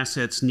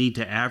assets need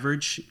to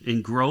average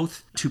in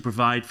growth to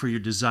provide for your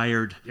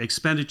desired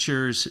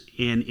expenditures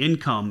and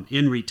income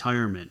in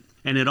retirement.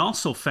 And it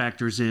also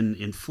factors in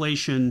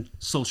inflation,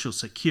 Social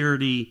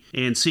Security,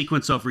 and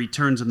sequence of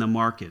returns in the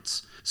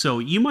markets. So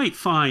you might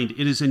find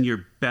it is in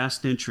your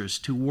best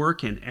interest to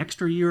work an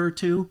extra year or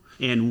two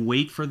and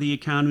wait for the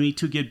economy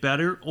to get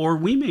better, or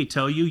we may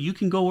tell you you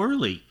can go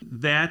early.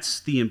 That's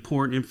the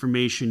important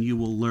information you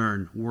will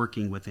learn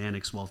working with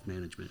Annex Wealth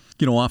Management.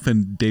 You know,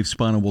 often Dave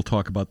Spano will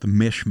talk about the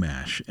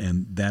mishmash,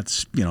 and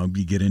that's, you know,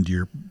 you get into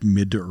your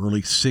mid to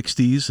early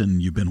 60s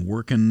and you've been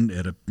working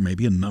at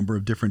maybe a number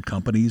of different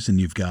companies, and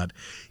you've got,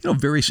 you know,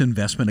 various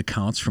investment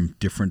accounts from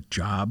different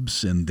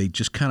jobs, and they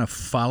just kind of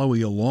follow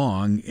you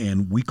along,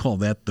 and we call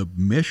that the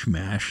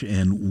mishmash.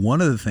 And one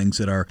of the things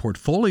that our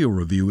portfolio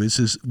review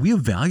is we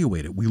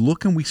evaluate it. We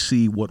look and we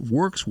see what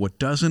works, what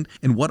doesn't,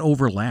 and what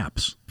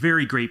overlaps.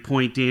 Very great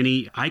point,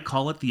 Danny. I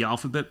call it the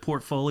alphabet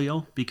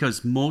portfolio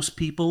because most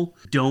people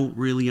don't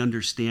really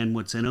understand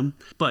what's in them.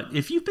 But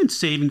if you've been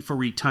saving for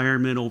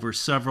retirement over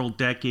several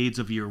decades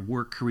of your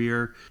work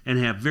career and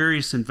have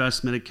various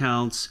investment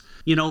accounts,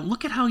 you know,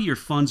 look at how your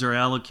funds are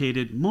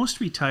allocated. Most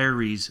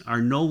retirees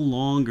are no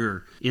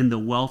longer in the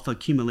wealth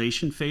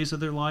accumulation phase of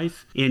their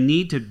life and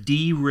need to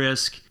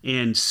de-risk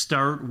and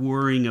start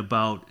worrying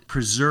about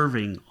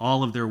preserving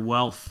all of their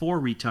wealth for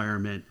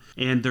retirement.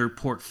 And their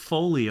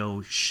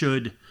portfolio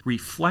should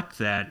reflect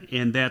that.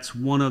 And that's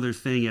one other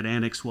thing at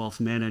Annex Wealth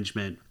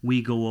Management we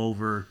go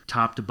over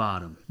top to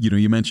bottom. You know,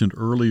 you mentioned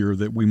earlier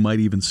that we might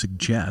even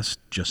suggest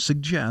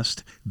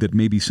that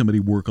maybe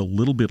somebody work a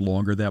little bit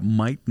longer. That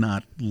might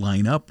not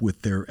line up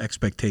with their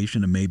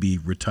expectation to maybe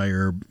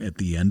retire at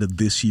the end of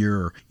this year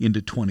or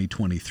into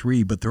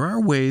 2023. But there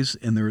are ways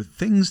and there are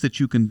things that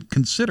you can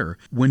consider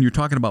when you're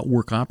talking about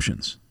work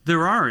options.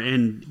 There are,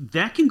 and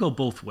that can go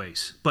both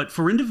ways. But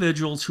for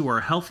individuals who are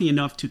healthy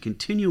enough to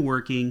continue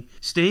working,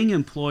 staying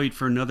employed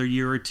for another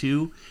year or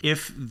two,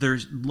 if there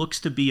looks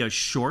to be a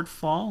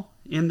shortfall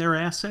in their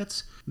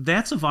assets,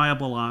 that's a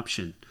viable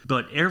option.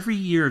 But every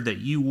year that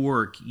you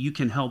work, you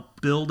can help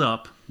build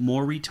up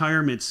more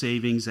retirement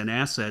savings and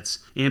assets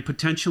and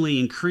potentially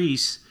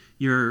increase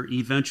your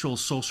eventual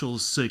Social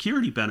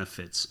Security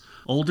benefits.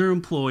 Older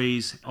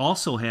employees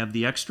also have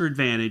the extra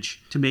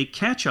advantage to make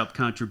catch-up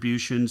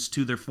contributions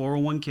to their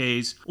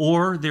 401ks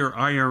or their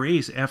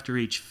IRAs after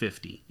age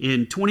 50.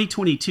 In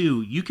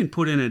 2022, you can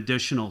put in an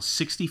additional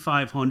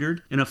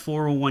 $6,500 in a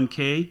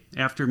 401k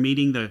after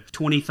meeting the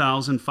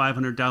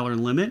 $20,500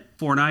 limit.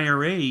 For an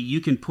IRA,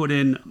 you can put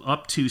in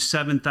up to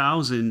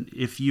 $7,000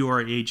 if you are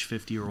age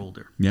 50 or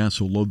older. Yeah,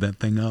 so load that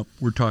thing up.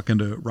 We're talking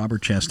to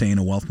Robert Chastain,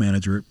 a wealth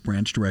manager,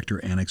 branch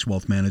director, Annex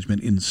Wealth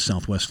Management in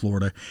Southwest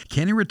Florida.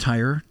 Can you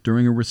retire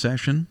during a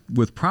recession?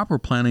 With proper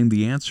planning,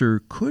 the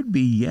answer could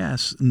be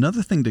yes.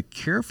 Another thing to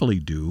carefully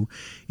do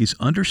is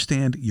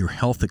understand your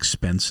health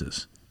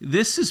expenses.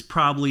 This is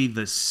probably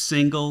the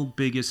single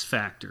biggest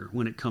factor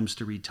when it comes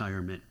to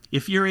retirement.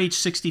 If you're age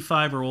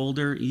 65 or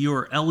older,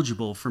 you're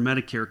eligible for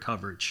Medicare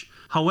coverage.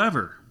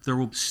 However, there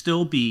will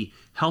still be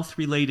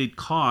health-related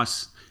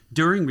costs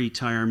during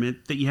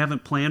retirement that you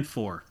haven't planned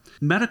for.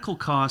 Medical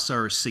costs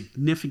are a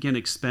significant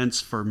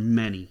expense for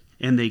many,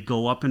 and they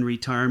go up in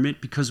retirement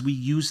because we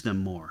use them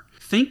more.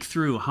 think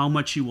through how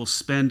much you will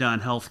spend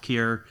on health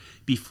care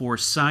before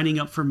signing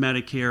up for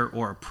Medicare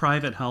or a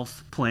private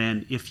health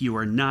plan if you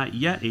are not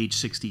yet age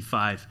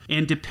 65.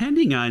 And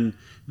depending on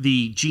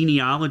the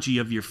genealogy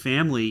of your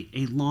family,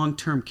 a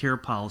long-term care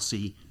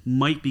policy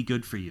might be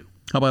good for you.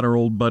 How about our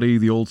old buddy,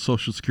 the old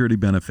Social Security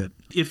benefit?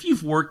 If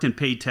you've worked and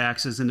paid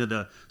taxes into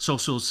the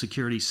Social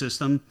Security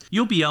system,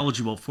 you'll be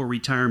eligible for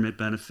retirement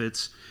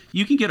benefits.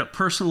 You can get a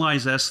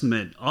personalized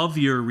estimate of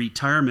your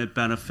retirement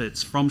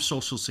benefits from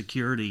Social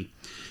Security.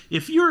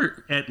 If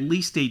you're at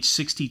least age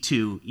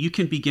 62, you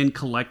can begin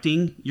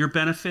collecting your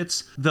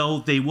benefits, though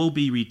they will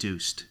be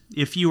reduced.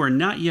 If you are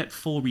not yet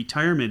full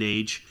retirement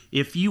age,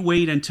 if you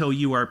wait until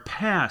you are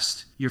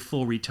past your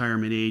full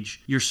retirement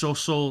age, your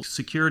Social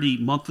Security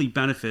monthly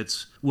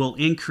benefits will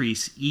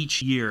increase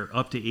each year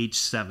up to age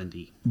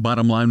 70.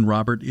 Bottom line,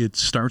 Robert, it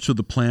starts with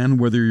a plan.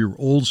 Whether you're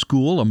old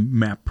school, a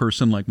map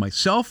person like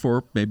myself,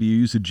 or maybe you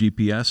use a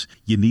GPS,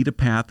 you need a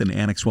path, and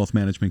Annex Wealth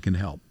Management can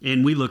help.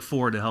 And we look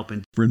forward to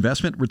helping. For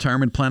investment,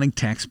 retirement planning,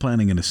 tax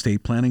planning, and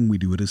estate planning, we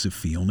do it as a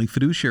fee-only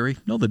fiduciary.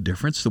 Know the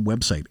difference? The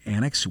website,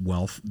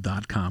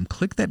 annexwealth.com.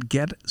 Click that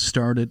Get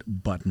Started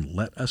button.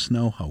 Let us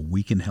know how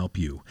we can help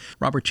you.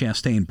 Robert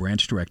Chastain,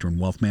 Branch Director and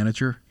Wealth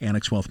Manager,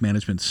 Annex Wealth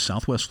Management,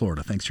 Southwest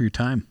Florida. Thanks for your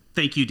time.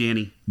 Thank you,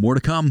 Danny. More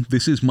to come.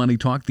 This is Money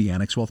Talk, the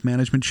Annex Wealth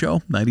Management Show,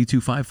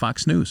 92.5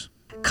 Fox News.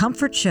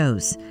 Comfort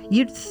shows.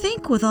 You'd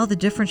think with all the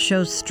different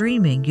shows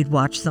streaming, you'd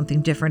watch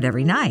something different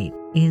every night.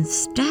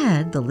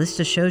 Instead, the list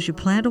of shows you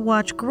plan to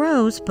watch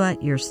grows,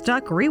 but you're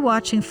stuck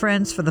rewatching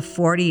Friends for the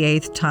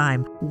 48th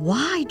time.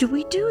 Why do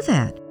we do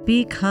that?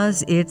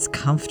 Because it's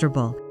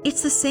comfortable.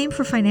 It's the same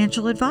for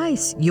financial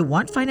advice. You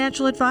want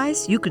financial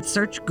advice? You could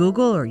search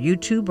Google or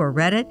YouTube or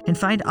Reddit and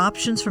find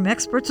options from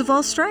experts of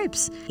all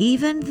stripes.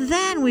 Even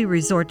then, we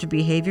resort to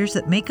behaviors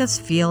that make us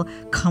feel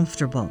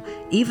comfortable,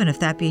 even if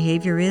that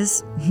behavior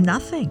is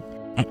nothing.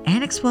 At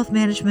Annex Wealth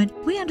Management,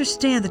 we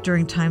understand that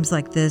during times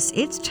like this,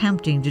 it's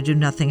tempting to do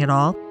nothing at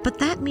all, but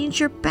that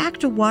means you're back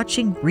to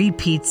watching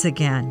repeats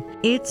again.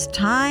 It's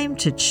time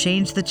to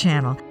change the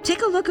channel.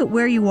 Take a look at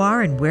where you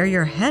are and where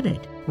you're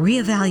headed.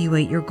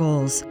 Reevaluate your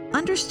goals.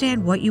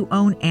 Understand what you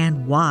own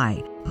and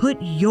why. Put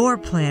your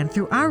plan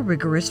through our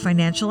rigorous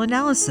financial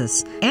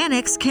analysis.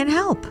 Annex can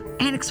help.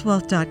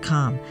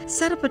 AnnexWealth.com.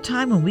 Set up a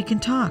time when we can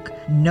talk.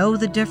 Know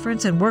the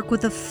difference and work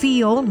with a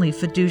fee-only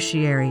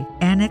fiduciary.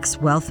 Annex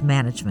Wealth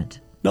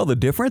Management. Know the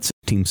difference?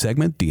 Team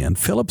segment, Deanne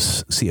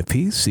Phillips,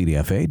 CFP,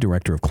 CDFA,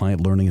 Director of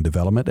Client Learning and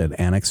Development at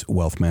Annex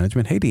Wealth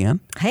Management. Hey, Deanne.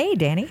 Hey,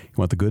 Danny. You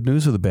want the good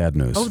news or the bad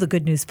news? Oh, the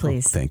good news,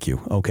 please. Oh, thank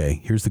you.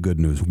 Okay, here's the good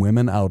news.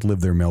 Women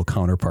outlive their male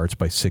counterparts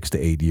by 6 to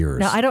 8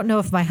 years. Now, I don't know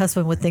if my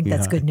husband would think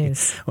that's good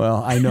news.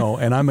 Well, I know,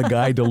 and I'm a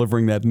guy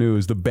delivering that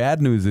news. The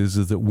bad news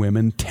is that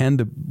women tend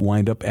to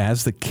wind up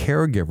as the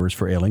caregivers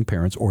for ailing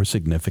parents or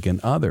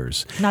significant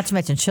others. Not to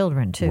mention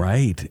children, too.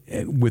 Right.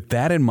 With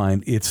that in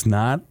mind, it's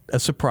not a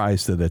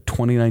surprise that a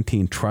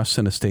 2019 Trusts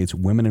and Estates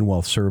Women in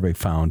Wealth survey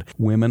found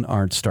women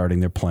aren't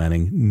starting their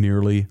planning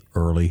nearly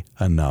early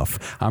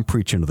enough. I'm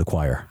preaching to the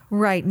choir.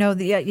 Right. No,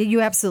 you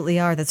absolutely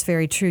are. That's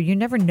very true. You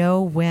never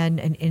know when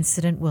an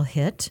incident will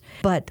hit.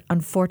 But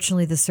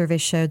unfortunately, the survey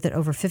showed that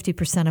over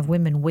 50% of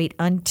women wait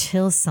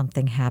until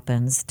something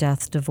happens,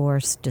 death,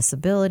 divorce,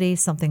 disability,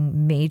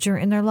 something major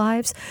in their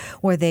lives,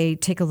 where they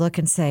take a look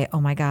and say, oh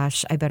my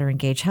gosh, I better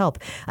engage help.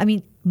 I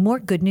mean, more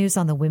good news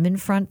on the women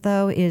front,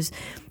 though, is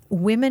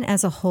women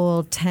as a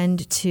whole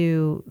tend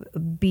to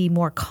be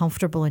more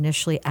comfortable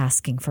initially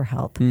asking for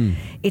help.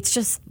 It's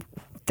just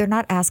they're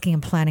not asking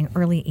and planning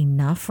early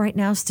enough right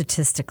now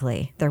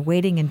statistically. They're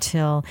waiting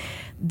until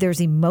there's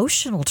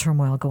emotional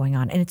turmoil going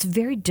on. And it's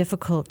very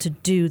difficult to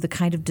do the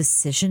kind of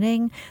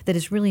decisioning that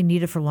is really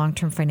needed for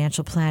long-term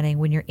financial planning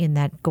when you're in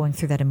that, going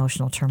through that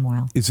emotional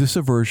turmoil. Is this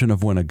a version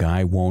of when a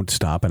guy won't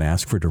stop and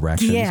ask for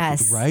directions?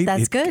 Yes, right?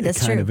 That's good. That's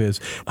true. It kind of is.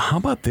 How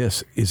about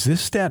this? Is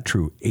this stat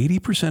true?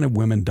 80% of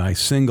women die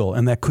single,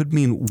 and that could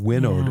mean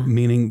widowed,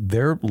 meaning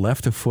they're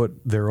left to foot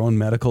their own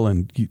medical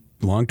and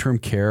long-term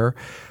care,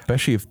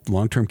 especially if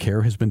long-term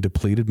care has been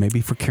depleted,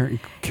 maybe for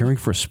caring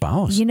for a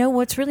spouse. You know,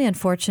 what's really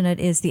unfortunate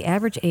is the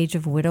average age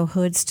of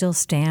widowhood still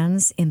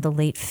stands in the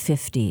late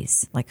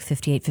 50s, like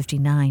 58,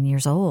 59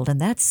 years old. And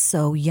that's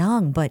so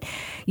young. But,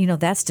 you know,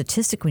 that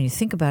statistic, when you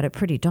think about it,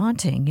 pretty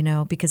daunting, you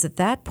know, because at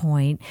that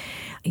point,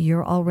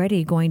 you're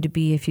already going to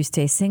be, if you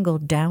stay single,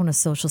 down a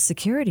Social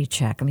Security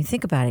check. I mean,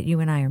 think about it.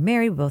 You and I are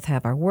married. We both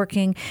have our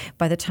working.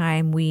 By the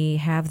time we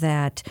have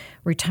that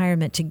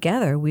retirement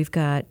together, we've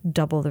got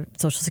double the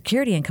Social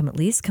Security income at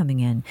least coming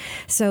in.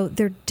 So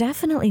there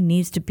definitely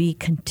needs to be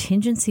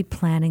contingency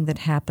planning that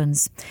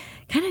happens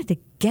kind of to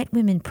get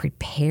women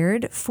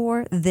prepared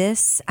for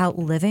this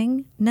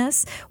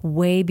outlivingness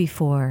way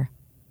before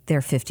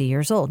they're 50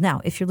 years old. Now,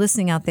 if you're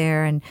listening out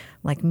there and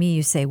like me,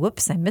 you say,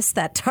 whoops, I missed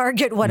that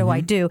target. What do I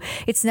do?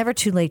 It's never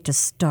too late to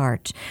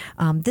start.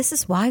 This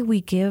is why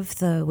we give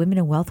the Women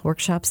in Wealth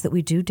workshops that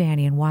we do,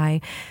 Danny, and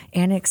why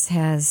Annex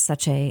has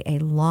such a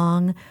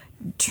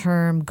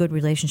long-term good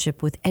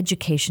relationship with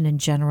education in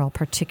general,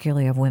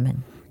 particularly of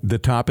women. The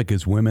topic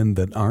is women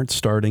that aren't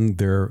starting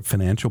their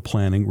financial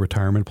planning,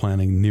 retirement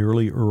planning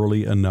nearly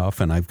early enough.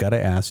 And I've got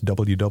to ask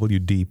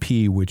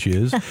WWDP, which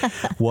is,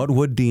 what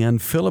would Deanne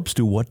Phillips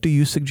do? What do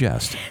you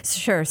suggest?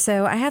 Sure.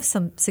 So I have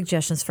some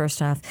suggestions.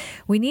 First off,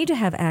 we need to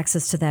have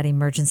access to that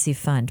emergency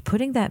fund,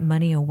 putting that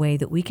money away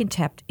that we can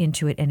tap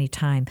into at any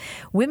time.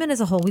 Women as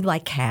a whole, we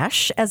like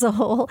cash as a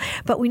whole,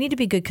 but we need to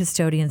be good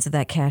custodians of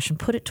that cash and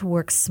put it to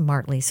work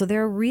smartly. So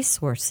there are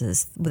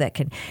resources that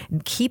can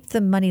keep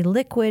the money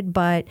liquid,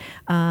 but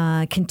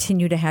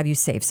continue to have you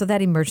safe. So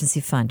that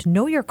emergency fund.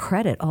 Know your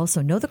credit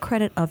also. Know the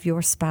credit of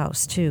your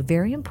spouse too.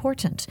 Very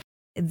important.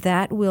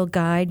 That will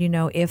guide,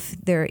 if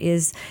there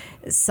is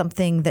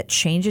something that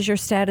changes your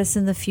status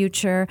in the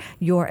future,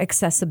 your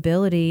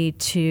accessibility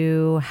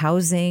to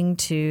housing,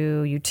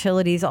 to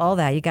utilities, all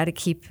that. You got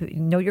to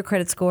know your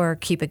credit score,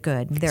 keep it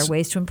good. There are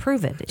ways to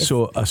improve it.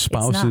 So a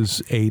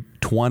spouse's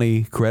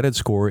 820 credit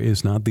score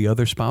is not the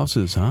other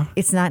spouse's, huh?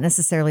 It's not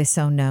necessarily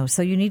so, no.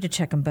 So you need to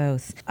check them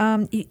both.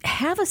 You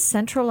have a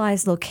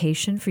centralized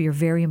location for your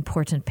very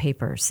important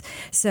papers.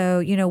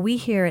 So, we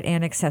here at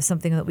Annex have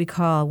something that we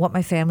call What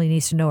My Family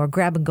Needs to Know, or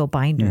grab-and-go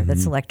binder.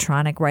 That's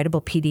electronic,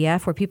 writable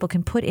PDF, where people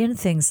can put in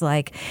things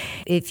like,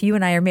 if you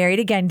and I are married,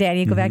 again,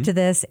 Danny, go back to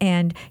this,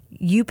 and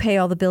you pay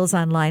all the bills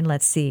online,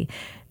 let's see.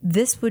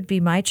 This would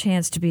be my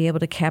chance to be able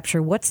to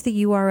capture what's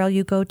the URL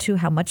you go to,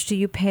 how much do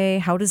you pay,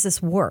 how does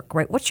this work,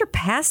 right? What's your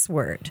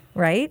password,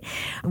 right?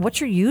 What's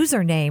your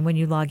username when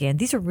you log in?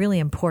 These are really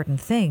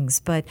important things,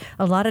 but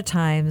a lot of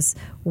times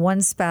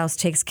one spouse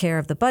takes care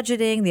of the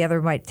budgeting, the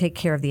other might take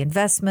care of the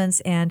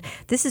investments, and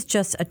this is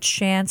just a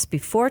chance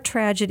before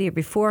tragedy or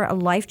before a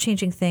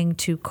life-changing thing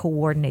to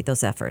coordinate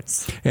those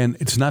efforts. And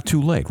it's not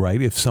too late, right?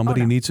 If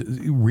somebody needs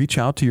to reach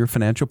out to your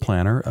financial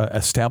planner,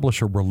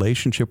 establish a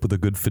relationship with a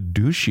good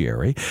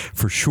fiduciary,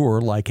 for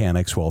sure, like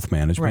Annex Wealth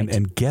Management,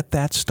 and get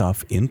that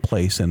stuff in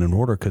place and in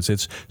order, because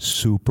it's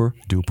super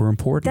duper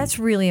important. That's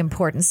really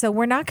important. So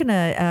we're not going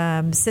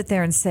to sit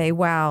there and say,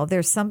 wow,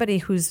 there's somebody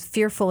who's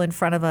fearful in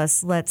front of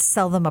us, let's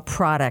sell them a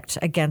product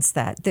against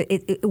that.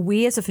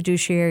 We as a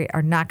fiduciary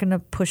are not going to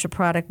push a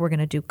product. We're going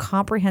to do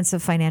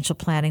comprehensive financial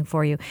planning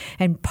for you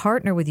and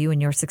partner with you in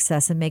your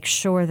success and make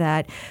sure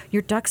that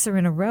your ducks are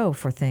in a row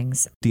for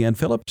things. Deanne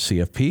Phillips,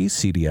 CFP,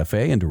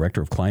 CDFA, and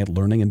Director of Client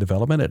Learning and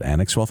Development at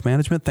Annex Wealth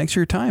Management. Thanks for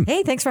your time.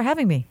 Hey, thanks for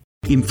having me.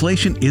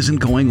 Inflation isn't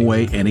going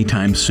away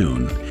anytime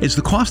soon. As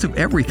the cost of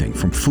everything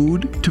from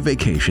food to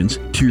vacations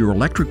to your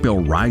electric bill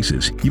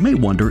rises, you may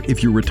wonder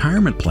if your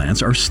retirement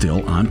plans are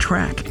still on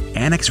track.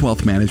 Annex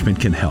Wealth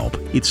Management can help.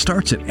 It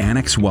starts at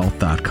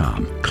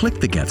annexwealth.com. Click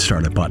the Get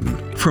Started button.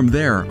 From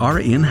there, our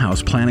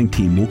in-house planning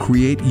team will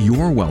create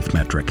your wealth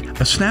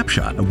metric, a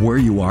snapshot of where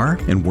you are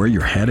and where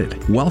you're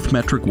headed. Wealth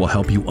Metric will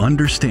help you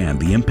understand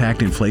the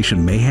impact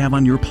inflation may have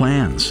on your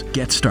plans.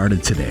 Get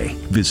started today.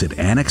 Visit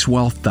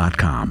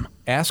annexwealth.com.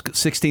 Ask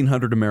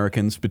 1,600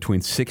 Americans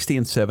between 60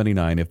 and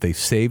 79 if they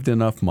saved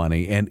enough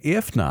money, and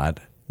if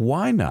not,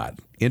 why not?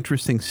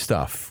 Interesting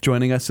stuff.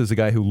 Joining us is a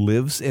guy who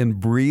lives and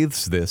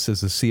breathes this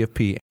as a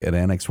CFP at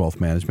Annex Wealth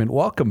Management.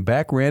 Welcome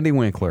back, Randy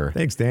Winkler.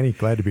 Thanks, Danny.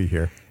 Glad to be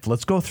here.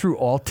 Let's go through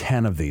all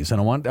 10 of these, and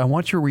I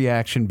want your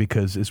reaction,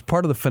 because as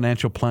part of the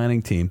financial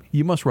planning team,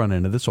 you must run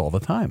into this all the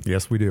time.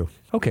 Yes, we do.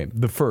 Okay,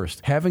 the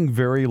first, having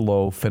very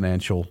low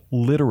financial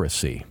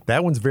literacy.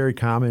 That one's very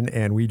common,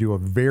 and we do a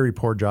very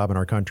poor job in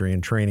our country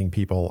in training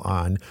people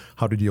on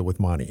how to deal with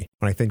money.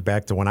 When I think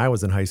back to when I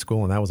was in high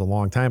school, and that was a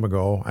long time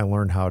ago, I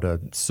learned how to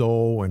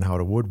sew and how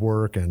to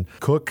woodwork and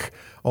cook,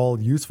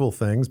 all useful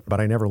things, but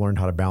I never learned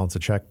how to balance a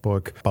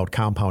checkbook, about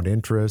compound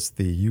interest,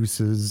 the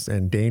uses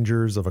and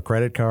dangers of a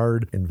credit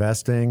card,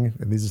 investing,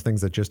 and these are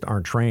things that just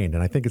aren't trained.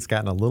 And I think it's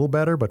gotten a little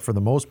better, but for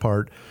the most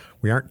part,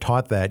 we aren't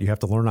taught that. You have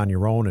to learn on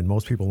your own, and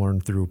most people learn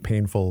through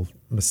painful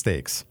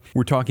mistakes.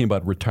 We're talking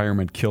about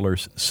retirement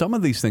killers. Some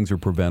of these things are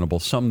preventable,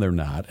 some they're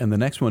not. And the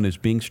next one is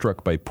being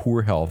struck by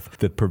poor health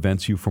that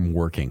prevents you from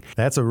working.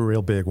 That's a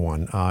real big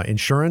one.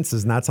 Insurance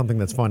is not something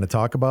that's fun to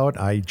talk about.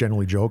 I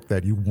generally joke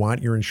that you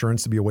want your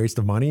insurance to be a waste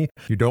of money.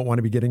 You don't want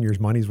to be getting your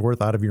money's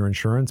worth out of your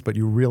insurance, but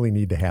you really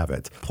need to have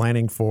it.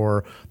 Planning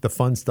for the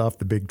fun stuff,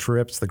 the big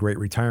trips, the great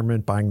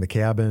retirement, buying the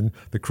cabin,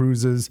 the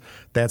cruises,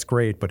 that's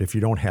great. But if you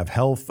don't have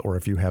health, or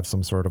if you have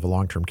some sort of a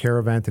long-term care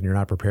event and you're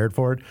not prepared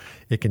for it,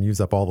 it can use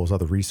up all those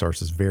other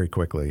resources very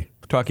quickly.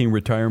 Talking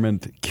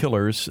retirement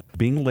killers,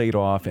 being laid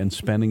off and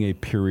spending a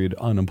period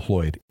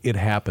unemployed. It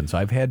happens.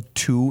 I've had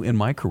 2 in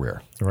my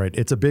career. Right.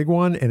 It's a big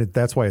one, and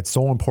that's why it's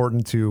so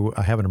important to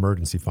have an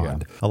emergency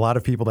fund. Yeah. A lot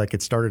of people that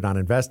get started on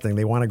investing,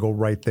 they want to go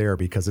right there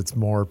because it's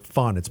more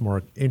fun, it's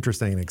more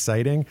interesting and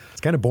exciting. It's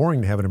kind of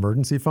boring to have an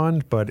emergency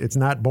fund, but it's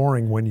not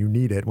boring when you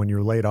need it, when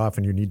you're laid off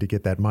and you need to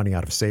get that money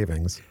out of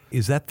savings.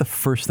 Is that the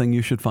first thing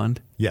you should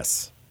fund?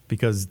 Yes.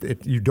 because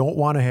you don't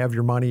want to have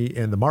your money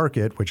in the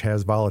market, which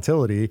has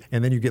volatility,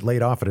 and then you get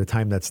laid off at a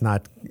time that's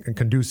not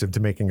conducive to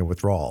making a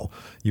withdrawal.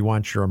 You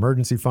want your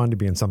emergency fund to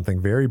be in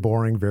something very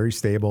boring, very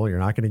stable. You're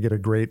not going to get a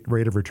great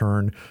rate of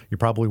return. You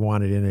probably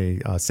want it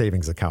in a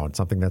savings account,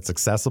 something that's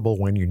accessible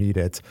when you need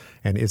it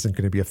and isn't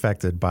going to be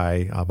affected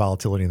by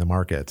volatility in the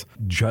market.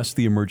 Just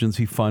the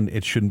emergency fund?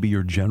 It shouldn't be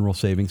your general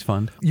savings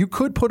fund? You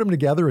could put them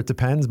together. It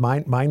depends.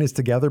 Mine is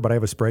together, but I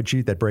have a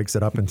spreadsheet that breaks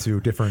it up into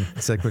different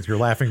segments. You're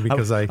laughing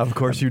because Of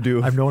course you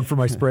do. I'm known for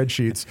my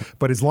spreadsheets.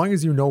 But as long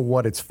as you know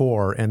what it's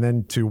for and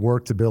then to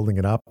work to building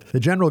it up, the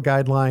general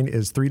guideline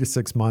is 3 to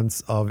 6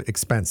 months of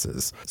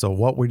expenses. So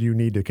what would you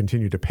need to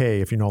continue to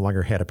pay if you no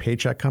longer had a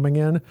paycheck coming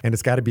in? And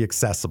it's got to be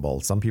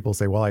accessible. Some people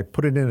say, well, I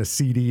put it in a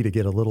CD to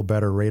get a little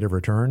better rate of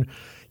return.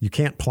 You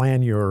can't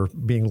plan your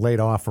being laid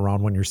off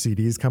around when your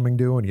CD is coming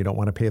due, and you don't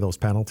want to pay those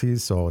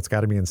penalties. So it's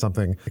got to be in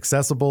something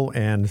accessible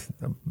and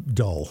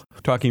dull.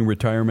 Talking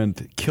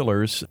retirement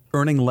killers,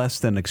 earning less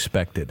than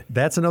expected.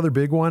 That's another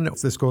big one.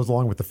 This goes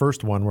along with the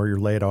first one where you're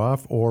laid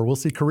off, or we'll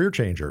see career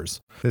changers.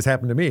 This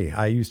happened to me.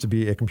 I used to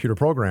be a computer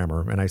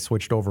programmer, and I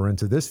switched over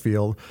into this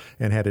field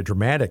and had a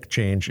dramatic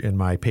change in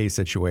my pay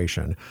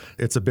situation.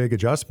 It's a big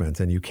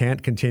adjustment, and you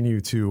can't continue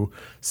to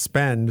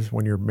spend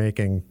when you're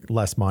making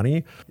less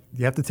money.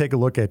 You have to take a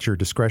look at your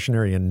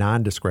discretionary and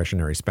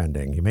non-discretionary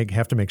spending. You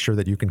have to make sure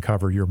that you can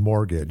cover your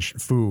mortgage,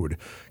 food,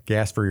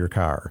 gas for your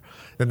car.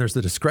 Then there's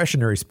the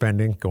discretionary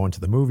spending, going to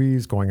the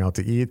movies, going out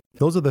to eat.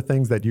 Those are the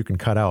things that you can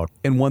cut out.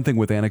 And one thing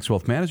with Annex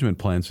Wealth Management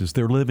plans is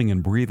they're living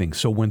and breathing.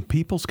 So when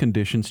people's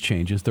conditions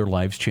changes, their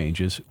lives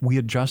changes, we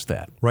adjust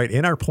that. Right.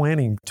 In our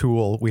planning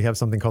tool, we have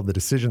something called the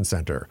Decision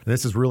Center. And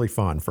this is really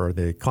fun for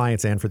the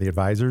clients and for the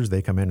advisors.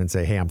 They come in and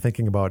say, hey, I'm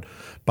thinking about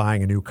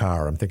buying a new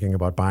car. I'm thinking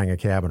about buying a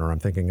cabin, or I'm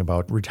thinking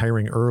about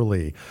retiring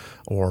early,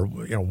 or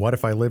what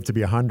if I live to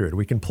be 100?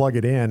 We can plug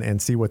it in and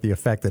see what the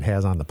effect it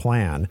has on the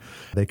plan.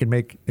 They can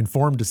make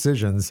informed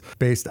decisions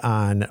based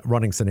on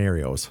running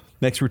scenarios.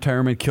 Next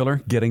retirement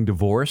killer, getting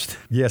divorced.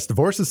 Yes,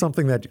 divorce is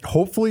something that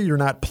hopefully you're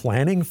not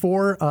planning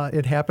for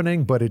it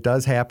happening, but it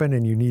does happen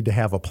and you need to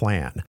have a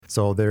plan.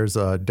 So there's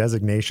a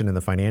designation in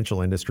the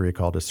financial industry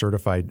called a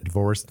certified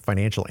divorce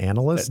financial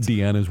analyst.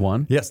 Deanne is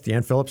one. Yes,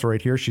 Deanne Phillips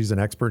right here. She's an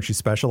expert. She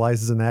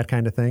specializes in that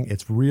kind of thing.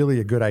 It's really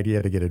a good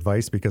idea to get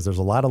advice because there's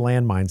a lot of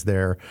landmines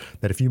there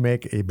that if you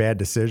make a bad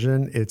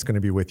decision, it's going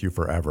to be with you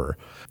forever.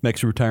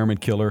 Next retirement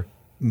killer,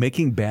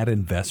 making bad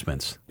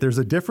investments. There's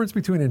a difference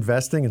between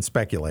investing and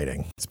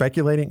speculating.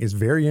 Speculating is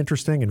very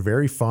interesting and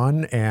very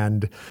fun.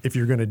 And if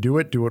you're going to do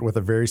it with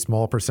a very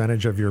small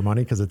percentage of your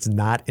money because it's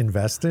not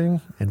investing.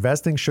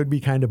 Investing should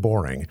be kind of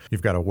boring.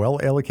 You've got a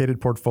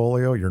well-allocated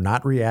portfolio. You're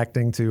not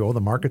reacting to,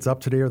 the market's up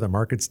today or the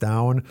market's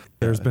down.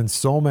 There's been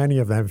so many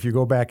of them. If you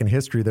go back in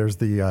history, there's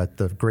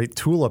the great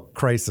tulip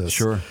crisis.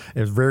 Sure. It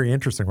was very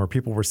interesting where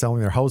people were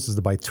selling their houses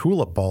to buy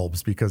tulip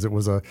bulbs because it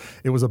was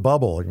a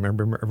bubble.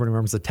 Everyone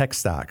remembers the tech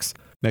stocks.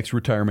 Next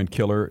retirement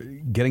killer,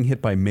 getting hit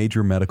by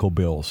major medical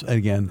bills.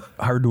 Again,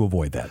 hard to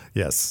avoid that.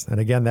 Yes. And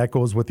again, that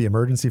goes with the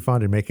emergency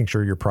fund and making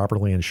sure you're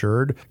properly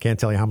insured. Can't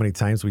tell you how many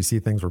times we see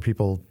things where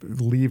people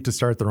leave to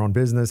start their own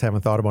business,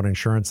 haven't thought about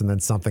insurance, and then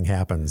something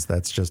happens.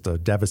 That's just a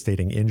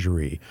devastating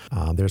injury.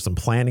 There's some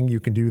planning you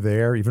can do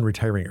there, even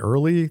retiring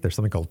early. There's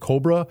something called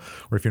COBRA,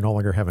 where if you no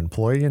longer have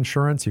employee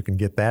insurance, you can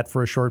get that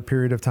for a short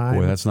period of time.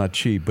 Boy, that's not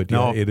cheap, but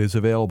yeah, it is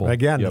available.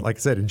 Again, like I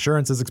said,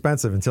 insurance is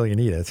expensive until you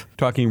need it.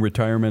 Talking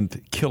retirement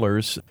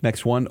killers.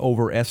 Next one,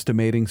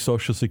 overestimating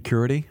Social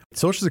Security.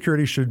 Social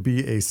Security should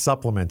be a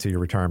supplement to your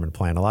retirement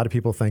plan. A lot of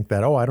people think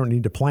that, I don't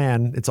need to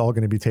plan. It's all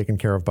going to be taken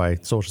care of by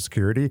Social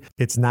Security.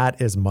 It's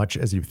not as much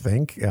as you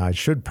think. It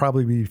should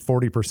probably be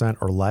 40%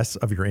 or less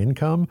of your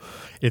income.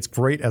 It's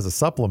great as a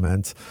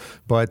supplement,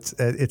 but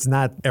it's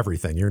not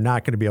everything. You're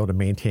not going to be able to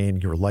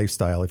maintain your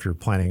lifestyle if you're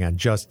planning on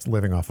just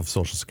living off of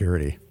Social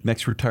Security.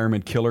 Next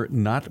retirement killer,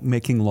 not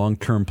making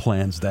long-term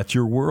plans. That's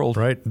your world.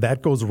 Right.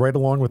 That goes right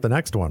along with the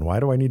next one. Why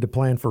do I need to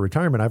plan for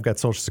retirement? I've got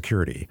Social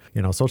Security.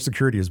 Social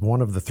Security is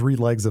one of the 3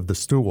 legs of the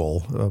stool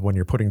when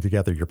you're putting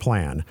together your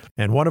plan.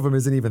 And one of them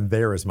isn't even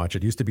there as much.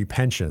 It used to be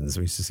pensions.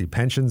 We used to see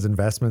pensions,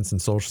 investments,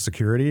 and Social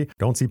Security.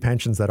 Don't see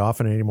pensions that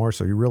often anymore.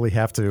 So you really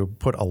have to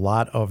put a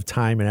lot of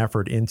time and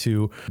effort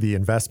into the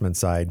investment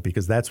side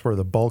because that's where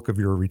the bulk of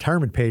your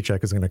retirement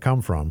paycheck is going to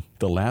come from.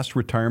 The last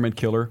retirement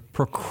killer,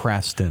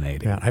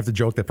 procrastinating. Yeah, I have to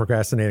joke that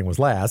procrastinating was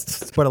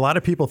last. But a lot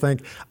of people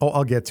think,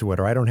 I'll get to it,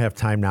 or I don't have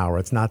time now, or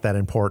it's not that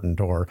important,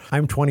 or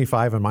I'm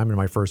 25 and I'm in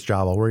my first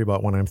job. I'll worry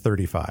about when I'm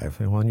 35.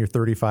 And when you're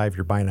 35,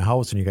 you're buying a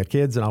house and you got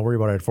kids, and I'll worry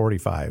about it at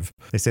 45.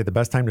 They say the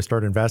best time to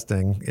start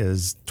investing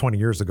is 20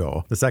 years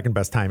ago. The second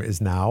best time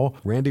is now.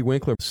 Randy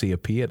Winkler,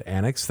 CFP at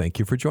Annex. Thank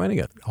you for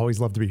joining us. Always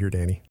love to be here,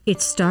 Danny.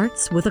 It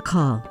starts with a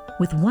call.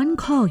 With one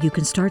call, you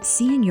can start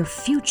seeing your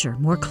future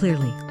more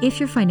clearly. If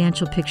your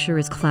financial picture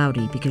is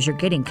cloudy because you're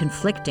getting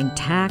conflicting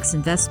tax,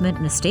 investment,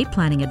 and estate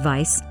planning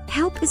advice,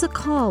 help is a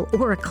call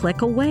or a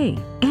click away.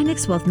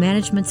 Annex Wealth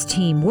Management's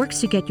team works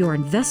to get your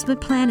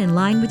investment plan in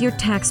line with your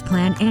tax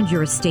plan and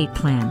your estate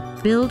plan.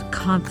 Build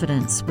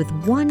confidence with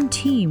one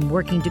team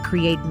working to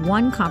create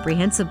one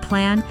comprehensive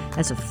plan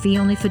as a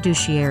fee-only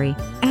fiduciary.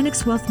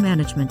 Annex Wealth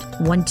Management.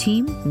 One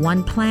team,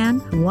 one plan,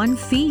 one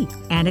fee.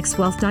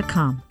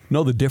 AnnexWealth.com.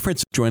 Know the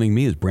difference? Joining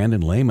me is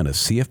Brandon Lehman, a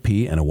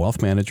CFP and a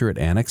wealth manager at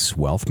Annex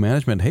Wealth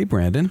Management. Hey,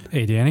 Brandon.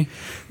 Hey, Danny.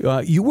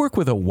 You work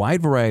with a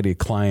wide variety of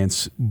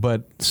clients,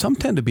 but some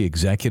tend to be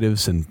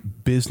executives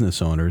and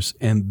business owners,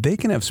 and they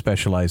can have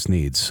specialized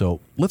needs. So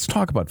let's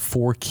talk about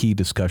 4 key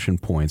discussion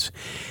points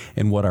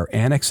and what our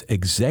Annex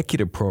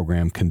Executive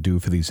Program can do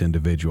for these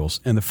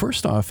individuals. And the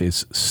first off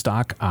is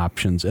stock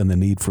options and the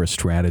need for a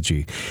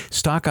strategy.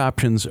 Stock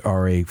options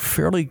are a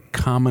fairly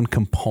common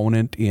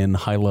component in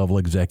high-level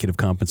executive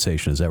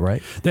compensation. Is that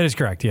right? That is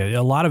correct. Yeah.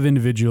 A lot of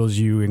individuals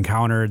you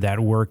encounter that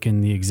work in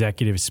the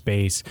executive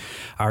space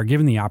are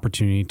given the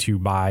opportunity to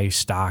buy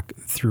stock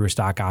through a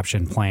stock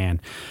option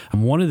plan.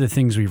 One of the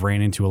things we've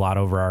ran into a lot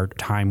over our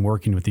time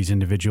working with these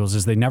individuals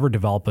is they never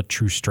develop a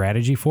true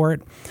strategy for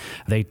it.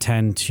 They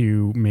tend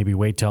to maybe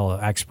wait till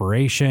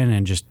expiration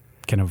and just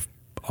kind of,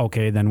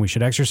 okay, then we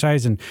should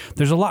exercise. And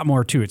there's a lot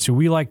more to it. So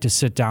we like to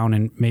sit down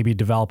and maybe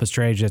develop a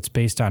strategy that's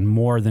based on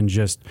more than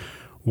just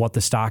what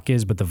the stock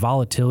is, but the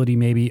volatility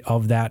maybe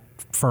of that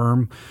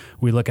firm.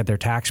 We look at their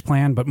tax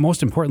plan, but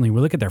most importantly,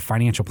 we look at their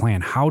financial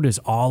plan. How does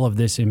all of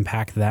this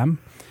impact them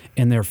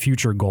and their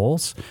future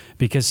goals?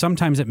 Because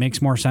sometimes it makes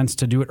more sense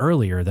to do it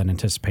earlier than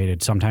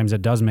anticipated. Sometimes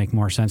it does make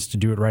more sense to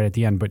do it right at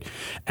the end, but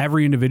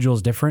every individual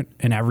is different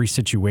and every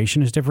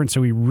situation is different. So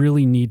we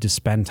really need to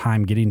spend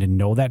time getting to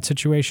know that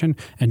situation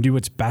and do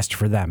what's best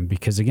for them,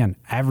 because again,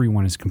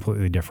 everyone is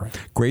completely different.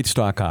 Great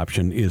stock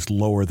option is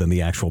lower than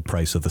the actual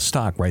price of the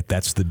stock, right?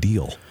 That's the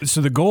deal.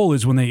 So the goal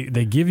is when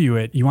they give you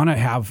it, you want to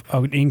have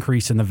an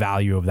increase in the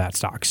value of that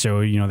stock.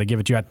 So, they give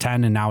it to you at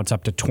 10 and now it's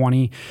up to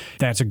 20.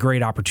 That's a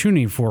great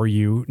opportunity for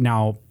you.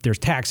 Now, there's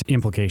tax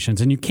implications,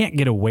 and you can't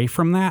get away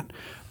from that,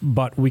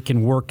 but we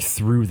can work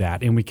through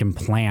that and we can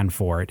plan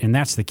for it. And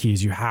that's the key,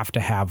 is you have to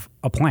have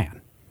a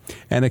plan.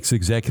 Annex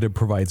Executive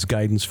provides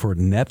guidance for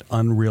net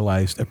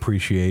unrealized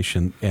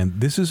appreciation. And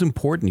this is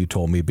important, you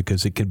told me,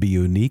 because it can be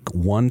a unique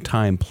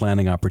one-time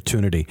planning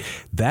opportunity.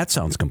 That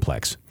sounds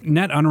complex.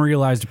 Net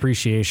unrealized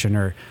appreciation,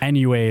 or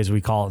NUA as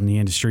we call it in the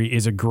industry,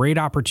 is a great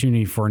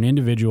opportunity for an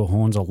individual who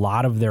owns a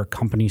lot of their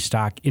company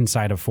stock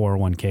inside of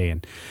 401k.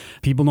 And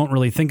people don't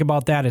really think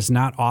about that. It's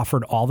not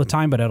offered all the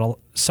time, but at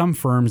some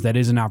firms that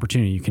is an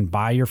opportunity. You can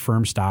buy your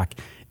firm stock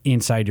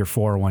inside your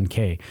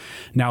 401k.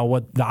 Now,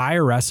 what the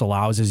IRS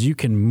allows is you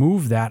can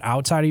move that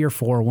outside of your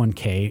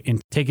 401k and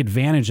take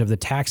advantage of the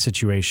tax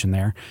situation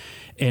there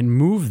and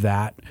move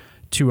that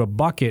to a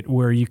bucket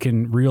where you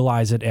can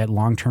realize it at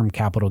long-term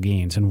capital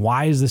gains. And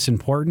why is this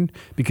important?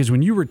 Because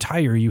when you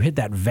retire, you hit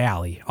that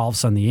valley. All of a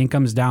sudden, the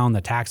income's down,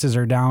 the taxes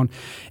are down,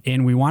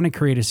 and we want to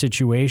create a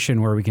situation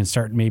where we can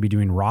start maybe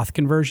doing Roth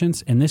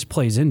conversions, and this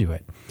plays into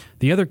it.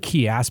 The other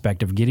key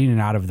aspect of getting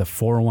it out of the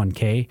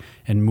 401k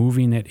and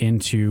moving it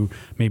into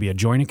maybe a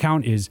joint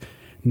account is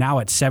now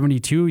at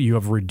 72, you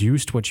have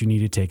reduced what you need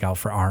to take out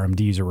for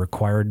RMDs, or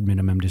required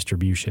minimum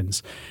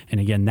distributions. And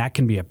again, that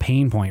can be a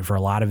pain point for a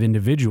lot of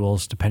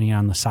individuals depending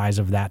on the size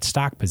of that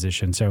stock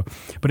position.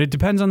 But it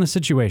depends on the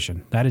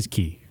situation. That is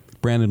key.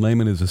 Brandon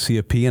Lehman is a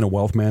CFP and a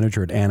wealth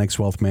manager at Annex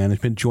Wealth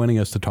Management, joining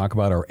us to talk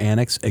about our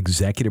Annex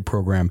Executive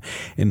Program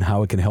and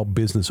how it can help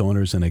business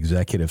owners and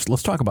executives.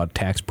 Let's talk about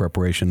tax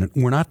preparation.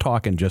 We're not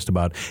talking just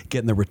about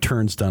getting the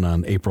returns done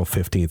on April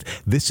 15th.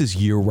 This is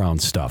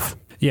year-round stuff.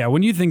 Yeah,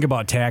 when you think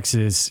about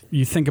taxes,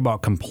 you think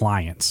about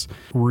compliance,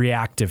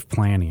 reactive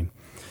planning.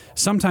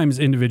 Sometimes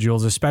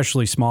individuals,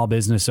 especially small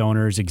business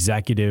owners,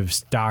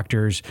 executives,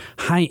 doctors,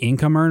 high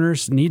income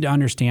earners, need to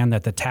understand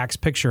that the tax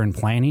picture and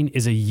planning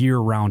is a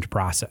year-round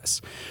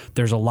process.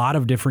 There's a lot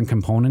of different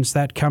components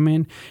that come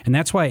in, and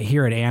that's why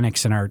here at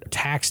Annex and our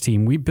tax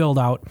team, we build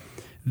out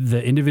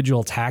the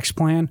individual tax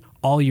plan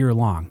all year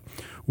long.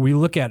 We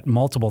look at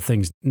multiple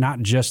things, not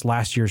just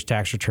last year's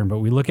tax return, but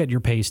we look at your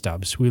pay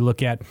stubs. We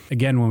look at,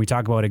 again, when we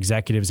talk about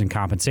executives and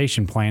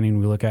compensation planning,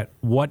 we look at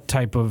what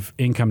type of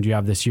income do you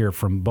have this year,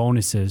 from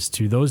bonuses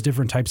to those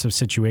different types of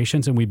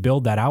situations, and we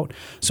build that out.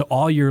 So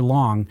all year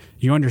long,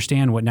 you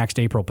understand what next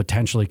April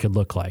potentially could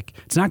look like.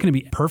 It's not going to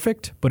be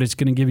perfect, but it's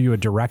going to give you a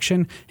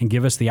direction and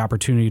give us the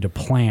opportunity to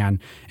plan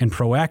and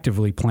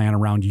proactively plan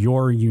around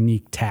your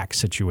unique tax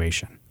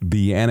situation.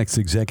 The Annex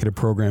Executive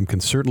Program can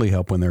certainly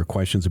help when there are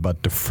questions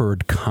about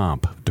deferred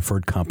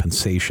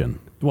compensation.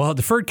 Well,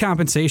 deferred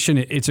compensation,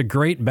 it's a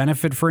great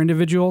benefit for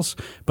individuals,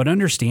 but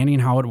understanding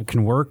how it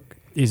can work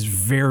is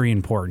very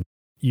important.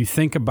 You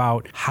think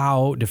about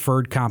how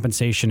deferred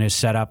compensation is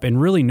set up, and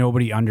really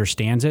nobody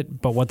understands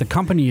it, but what the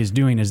company is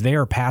doing is they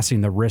are passing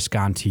the risk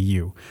on to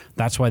you.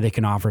 That's why they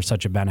can offer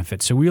such a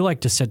benefit. So we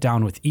like to sit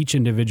down with each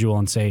individual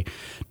and say,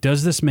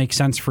 does this make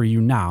sense for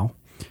you now?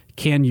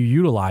 can you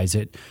utilize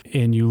it?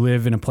 And you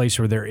live in a place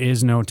where there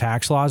is no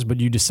tax laws, but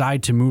you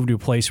decide to move to a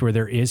place where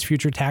there is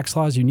future tax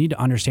laws, you need to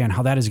understand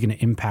how that is going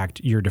to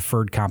impact your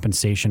deferred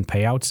compensation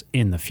payouts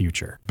in the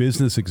future.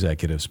 Business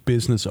executives,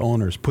 business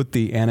owners, put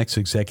the Annex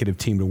executive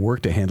team to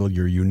work to handle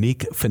your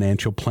unique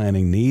financial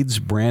planning needs.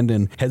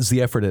 Brandon heads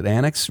the effort at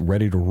Annex,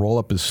 ready to roll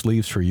up his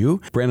sleeves for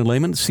you. Brandon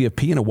Lehman,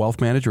 CFP and a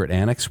wealth manager at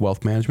Annex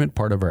Wealth Management,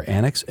 part of our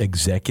Annex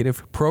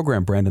executive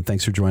program. Brandon,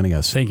 thanks for joining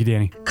us. Thank you,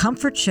 Danny.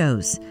 Comfort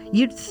shows.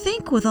 You'd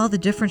think with all the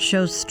different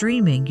shows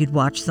streaming, you'd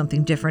watch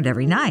something different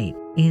every night.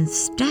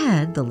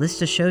 Instead, the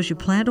list of shows you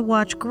plan to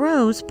watch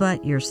grows,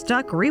 but you're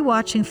stuck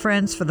rewatching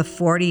Friends for the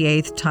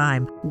 48th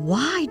time.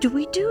 Why do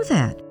we do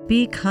that?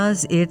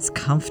 Because it's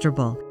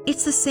comfortable.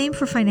 It's the same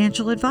for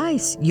financial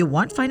advice. You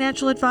want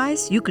financial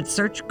advice? You could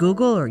search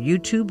Google or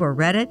YouTube or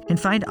Reddit and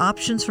find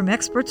options from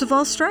experts of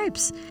all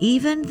stripes.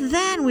 Even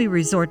then, we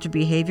resort to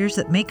behaviors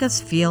that make us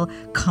feel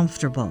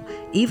comfortable,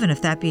 even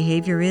if that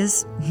behavior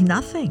is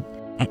nothing.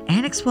 At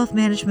Annex Wealth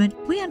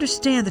Management, we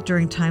understand that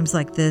during times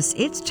like this,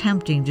 it's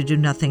tempting to do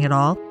nothing at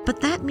all, but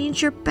that means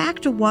you're back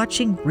to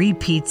watching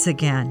repeats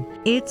again.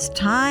 It's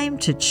time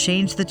to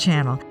change the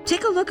channel.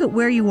 Take a look at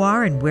where you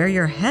are and where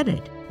you're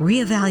headed.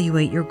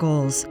 Reevaluate your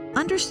goals.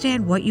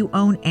 Understand what you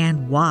own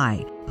and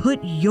why. Put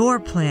your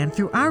plan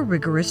through our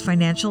rigorous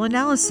financial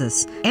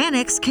analysis.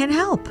 Annex can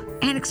help.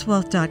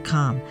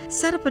 AnnexWealth.com.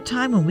 Set up a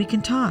time when we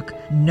can talk.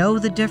 Know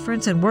the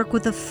difference and work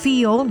with a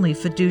fee-only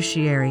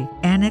fiduciary.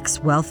 Annex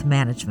Wealth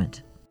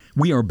Management.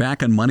 We are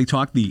back on Money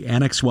Talk, the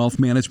Annex Wealth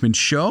Management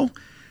Show.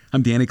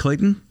 I'm Danny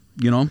Clayton.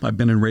 You know, I've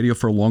been in radio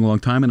for a long, long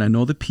time, and I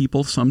know that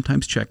people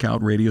sometimes check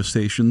out radio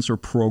stations or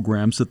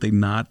programs that they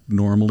not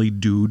normally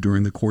do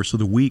during the course of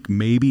the week.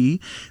 Maybe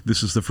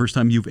this is the first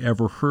time you've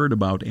ever heard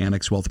about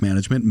Annex Wealth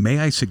Management. May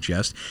I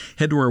suggest,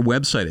 head to our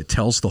website. It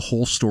tells the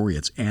whole story.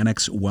 It's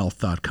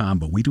annexwealth.com.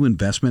 But we do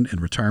investment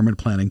and retirement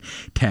planning,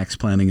 tax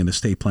planning, and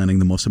estate planning.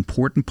 The most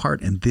important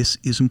part, and this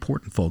is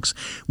important, folks,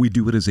 we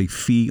do it as a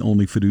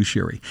fee-only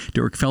fiduciary.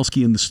 Derek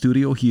Felsky in the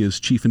studio. He is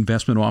Chief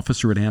Investment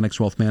Officer at Annex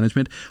Wealth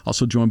Management.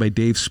 Also joined by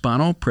Dave Spano,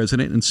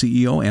 President and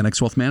CEO,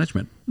 Annex Wealth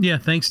Management. Yeah,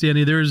 thanks,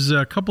 Danny. There's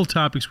a couple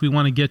topics we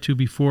want to get to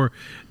before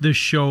this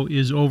show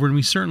is over, and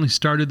we certainly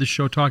started the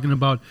show talking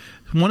about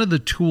one of the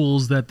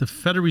tools that the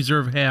Federal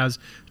Reserve has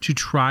to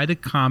try to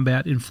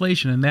combat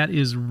inflation, and that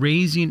is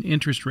raising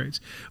interest rates.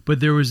 But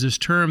there was this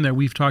term that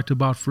we've talked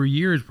about for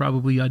years,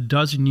 probably a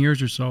dozen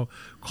years or so,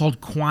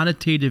 called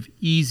quantitative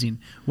easing.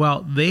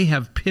 Well, they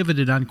have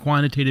pivoted on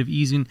quantitative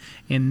easing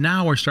and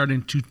now are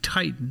starting to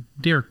tighten.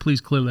 Derek,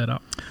 please clear that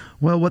up.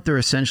 Well, what they're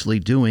essentially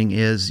doing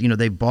is,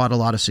 they bought a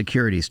lot of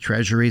securities,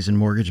 treasuries and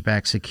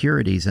mortgage-backed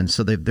securities, and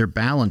so their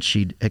balance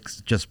sheet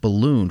just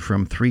ballooned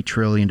from $3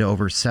 trillion to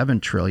over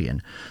 $7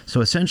 trillion. So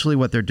essentially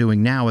what they're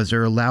doing now is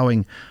they're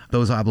allowing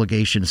those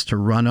obligations to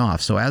run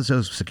off. So as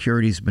those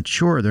securities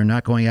mature, they're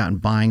not going out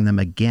and buying them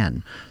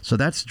again. So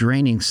that's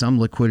draining some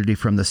liquidity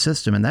from the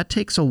system, and that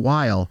takes a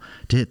while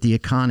to hit the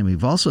economy.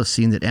 We've also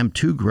seen that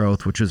M2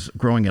 growth, which was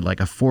growing at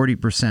like a 40%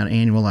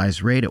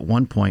 annualized rate at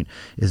one point,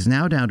 is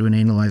now down to an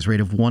annualized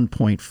rate of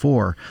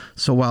 1.4.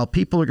 So while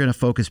people are going to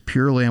focus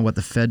purely on what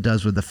the Fed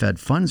does with the Fed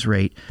funds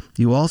rate,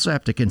 you also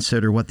have to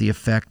consider what the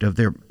effect of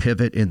their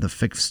pivot in the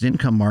fixed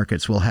income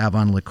markets will have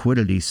on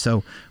liquidity.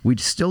 So we'd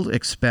still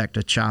expect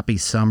a choppy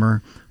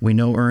summer. We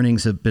know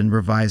earnings have been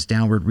revised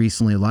downward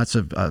recently, lots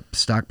of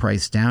stock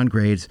price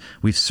downgrades.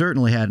 We've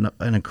certainly had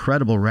an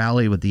incredible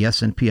rally with the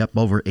S&P up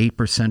over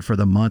 8% for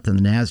the month and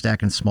the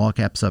NASDAQ and small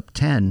caps up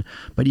 10%.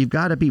 But you've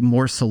got to be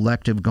more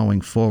selective going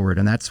forward,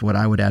 and that's what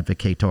I would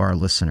advocate to our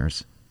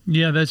listeners.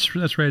 Yeah, that's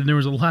right. And there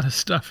was a lot of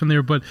stuff in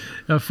there. But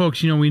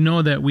folks, we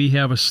know that we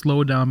have a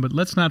slowdown, but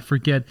let's not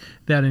forget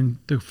that in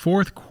the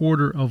fourth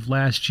quarter of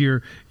last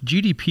year,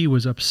 GDP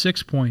was up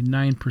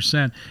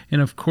 6.9%.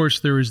 And of course,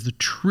 there is the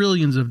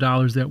trillions of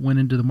dollars that went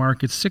into the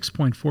market,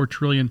 $6.4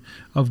 trillion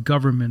of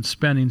government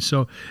spending.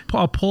 So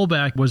a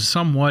pullback was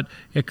somewhat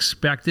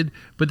expected,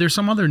 but there's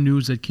some other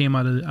news that came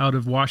out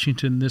of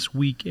Washington this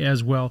week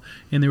as well.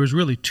 And there was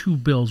really two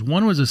bills.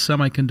 One was a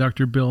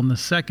semiconductor bill, and the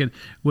second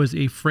was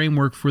a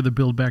framework for the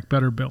Build Back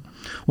Better bill.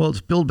 Well,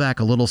 it's Build Back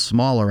a little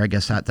smaller. I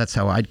guess that's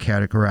how I'd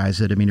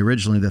categorize it. I mean,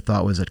 originally the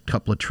thought was a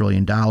couple of $1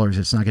 trillion.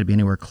 It's not going to be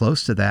anywhere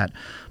close to that.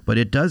 But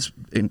it does,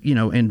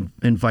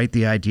 invite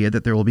the idea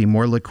that there will be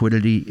more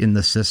liquidity in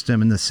the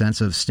system in the sense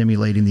of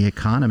stimulating the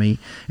economy,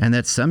 and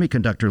that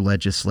semiconductor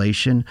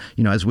legislation,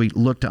 as we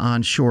look to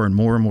onshore and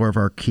more of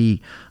our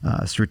key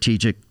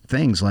strategic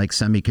things like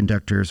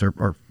semiconductors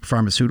or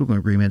pharmaceutical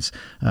agreements,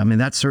 and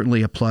that's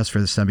certainly a plus for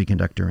the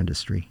semiconductor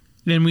industry.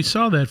 And we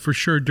saw that for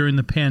sure during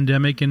the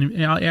pandemic, and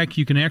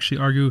you can actually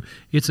argue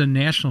it's a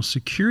national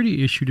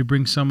security issue to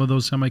bring some of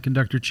those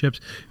semiconductor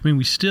chips. I mean,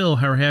 we still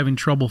are having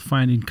trouble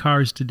finding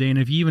cars today,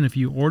 and even if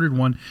you ordered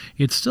one,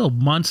 it's still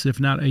months, if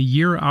not a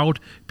year out,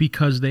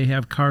 because they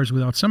have cars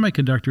without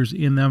semiconductors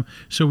in them.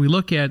 So we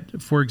look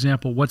at, for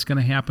example, what's going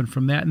to happen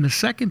from that. And the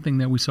second thing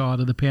that we saw out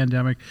of the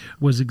pandemic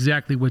was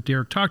exactly what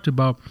Derek talked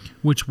about,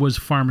 which was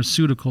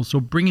pharmaceuticals.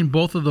 So bringing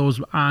both of those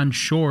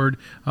onshored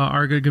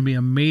are going to be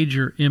a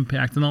major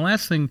impact. And the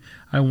last thing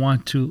I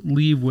want to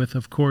leave with,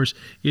 of course,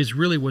 is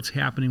really what's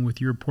happening with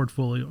your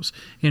portfolios.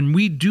 And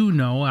we do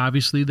know,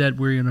 obviously, that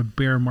we're in a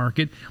bear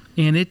market,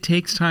 and it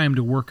takes time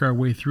to work our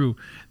way through.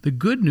 The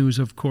good news,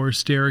 of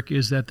course, Derek,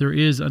 is that there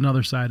is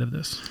another side of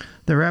this.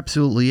 There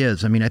absolutely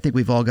is. I mean, I think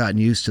we've all gotten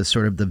used to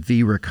sort of the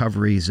V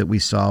recoveries that we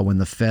saw when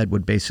the Fed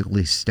would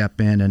basically step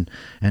in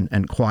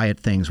and quiet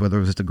things, whether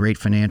it was the great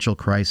financial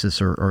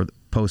crisis or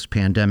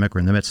post-pandemic or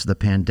in the midst of the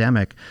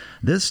pandemic.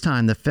 This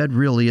time, the Fed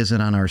really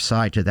isn't on our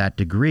side to that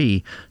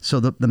degree. So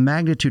the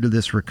magnitude of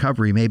this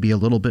recovery may be a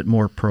little bit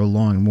more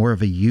prolonged, more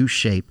of a U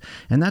shape.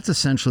 And that's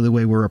essentially the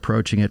way we're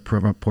approaching it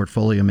from a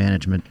portfolio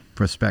management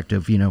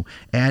perspective.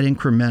 Add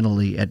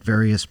incrementally at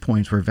various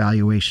points where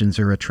valuations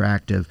are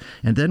attractive.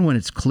 And then when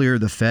it's clear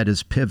the Fed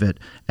is pivot,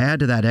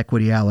 add to that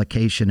equity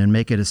allocation and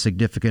make it a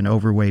significant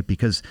overweight,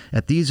 because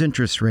at these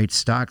interest rates,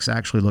 stocks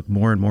actually look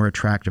more and more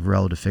attractive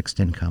relative to fixed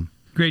income.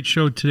 Great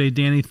show today,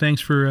 Danny.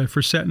 Thanks for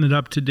setting it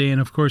up today. And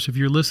of course, if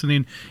you're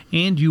listening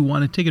and you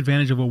want to take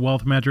advantage of a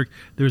wealth metric,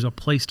 there's a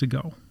place to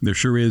go. There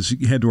sure is.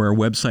 Head to our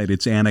website.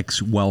 It's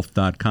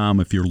annexwealth.com.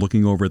 If you're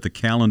looking over at the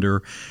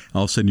calendar,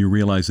 all of a sudden you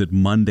realize that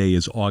Monday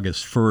is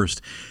August 1st.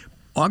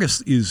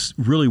 August is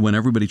really when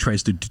everybody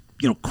tries to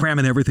cram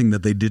in everything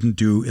that they didn't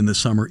do in the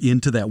summer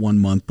into that 1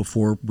 month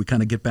before we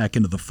kind of get back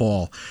into the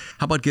fall.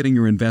 How about getting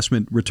your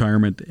investment,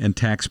 retirement, and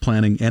tax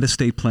planning and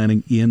estate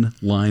planning in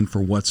line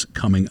for what's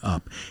coming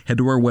up? Head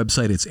to our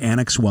website. It's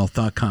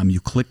annexwealth.com.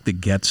 You click the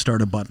Get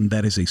Started button.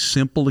 That is a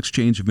simple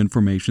exchange of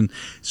information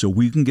so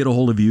we can get a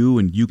hold of you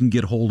and you can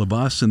get a hold of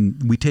us,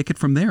 and we take it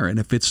from there. And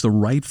if it's the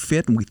right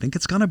fit, and we think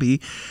it's going to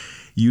be,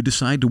 you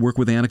decide to work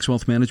with Annex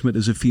Wealth Management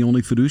as a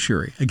fee-only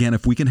fiduciary. Again,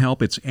 if we can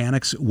help, it's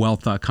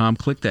annexwealth.com.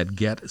 Click that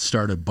Get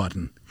Started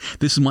button.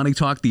 This is Money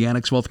Talk, the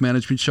Annex Wealth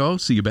Management Show.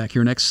 See you back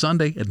here next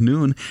Sunday at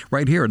noon,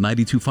 right here at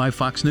 92.5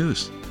 Fox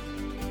News.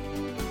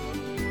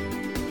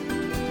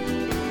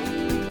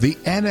 The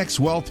Annex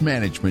Wealth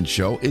Management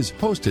Show is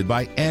hosted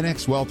by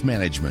Annex Wealth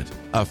Management,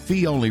 a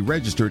fee-only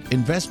registered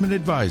investment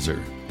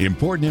advisor.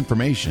 Important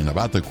information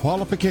about the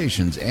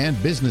qualifications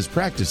and business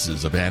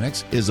practices of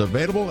Annex is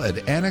available at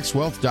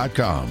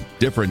annexwealth.com.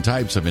 Different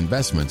types of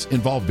investments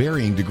involve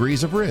varying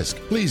degrees of risk.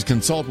 Please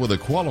consult with a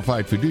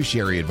qualified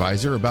fiduciary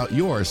advisor about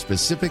your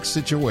specific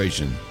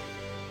situation.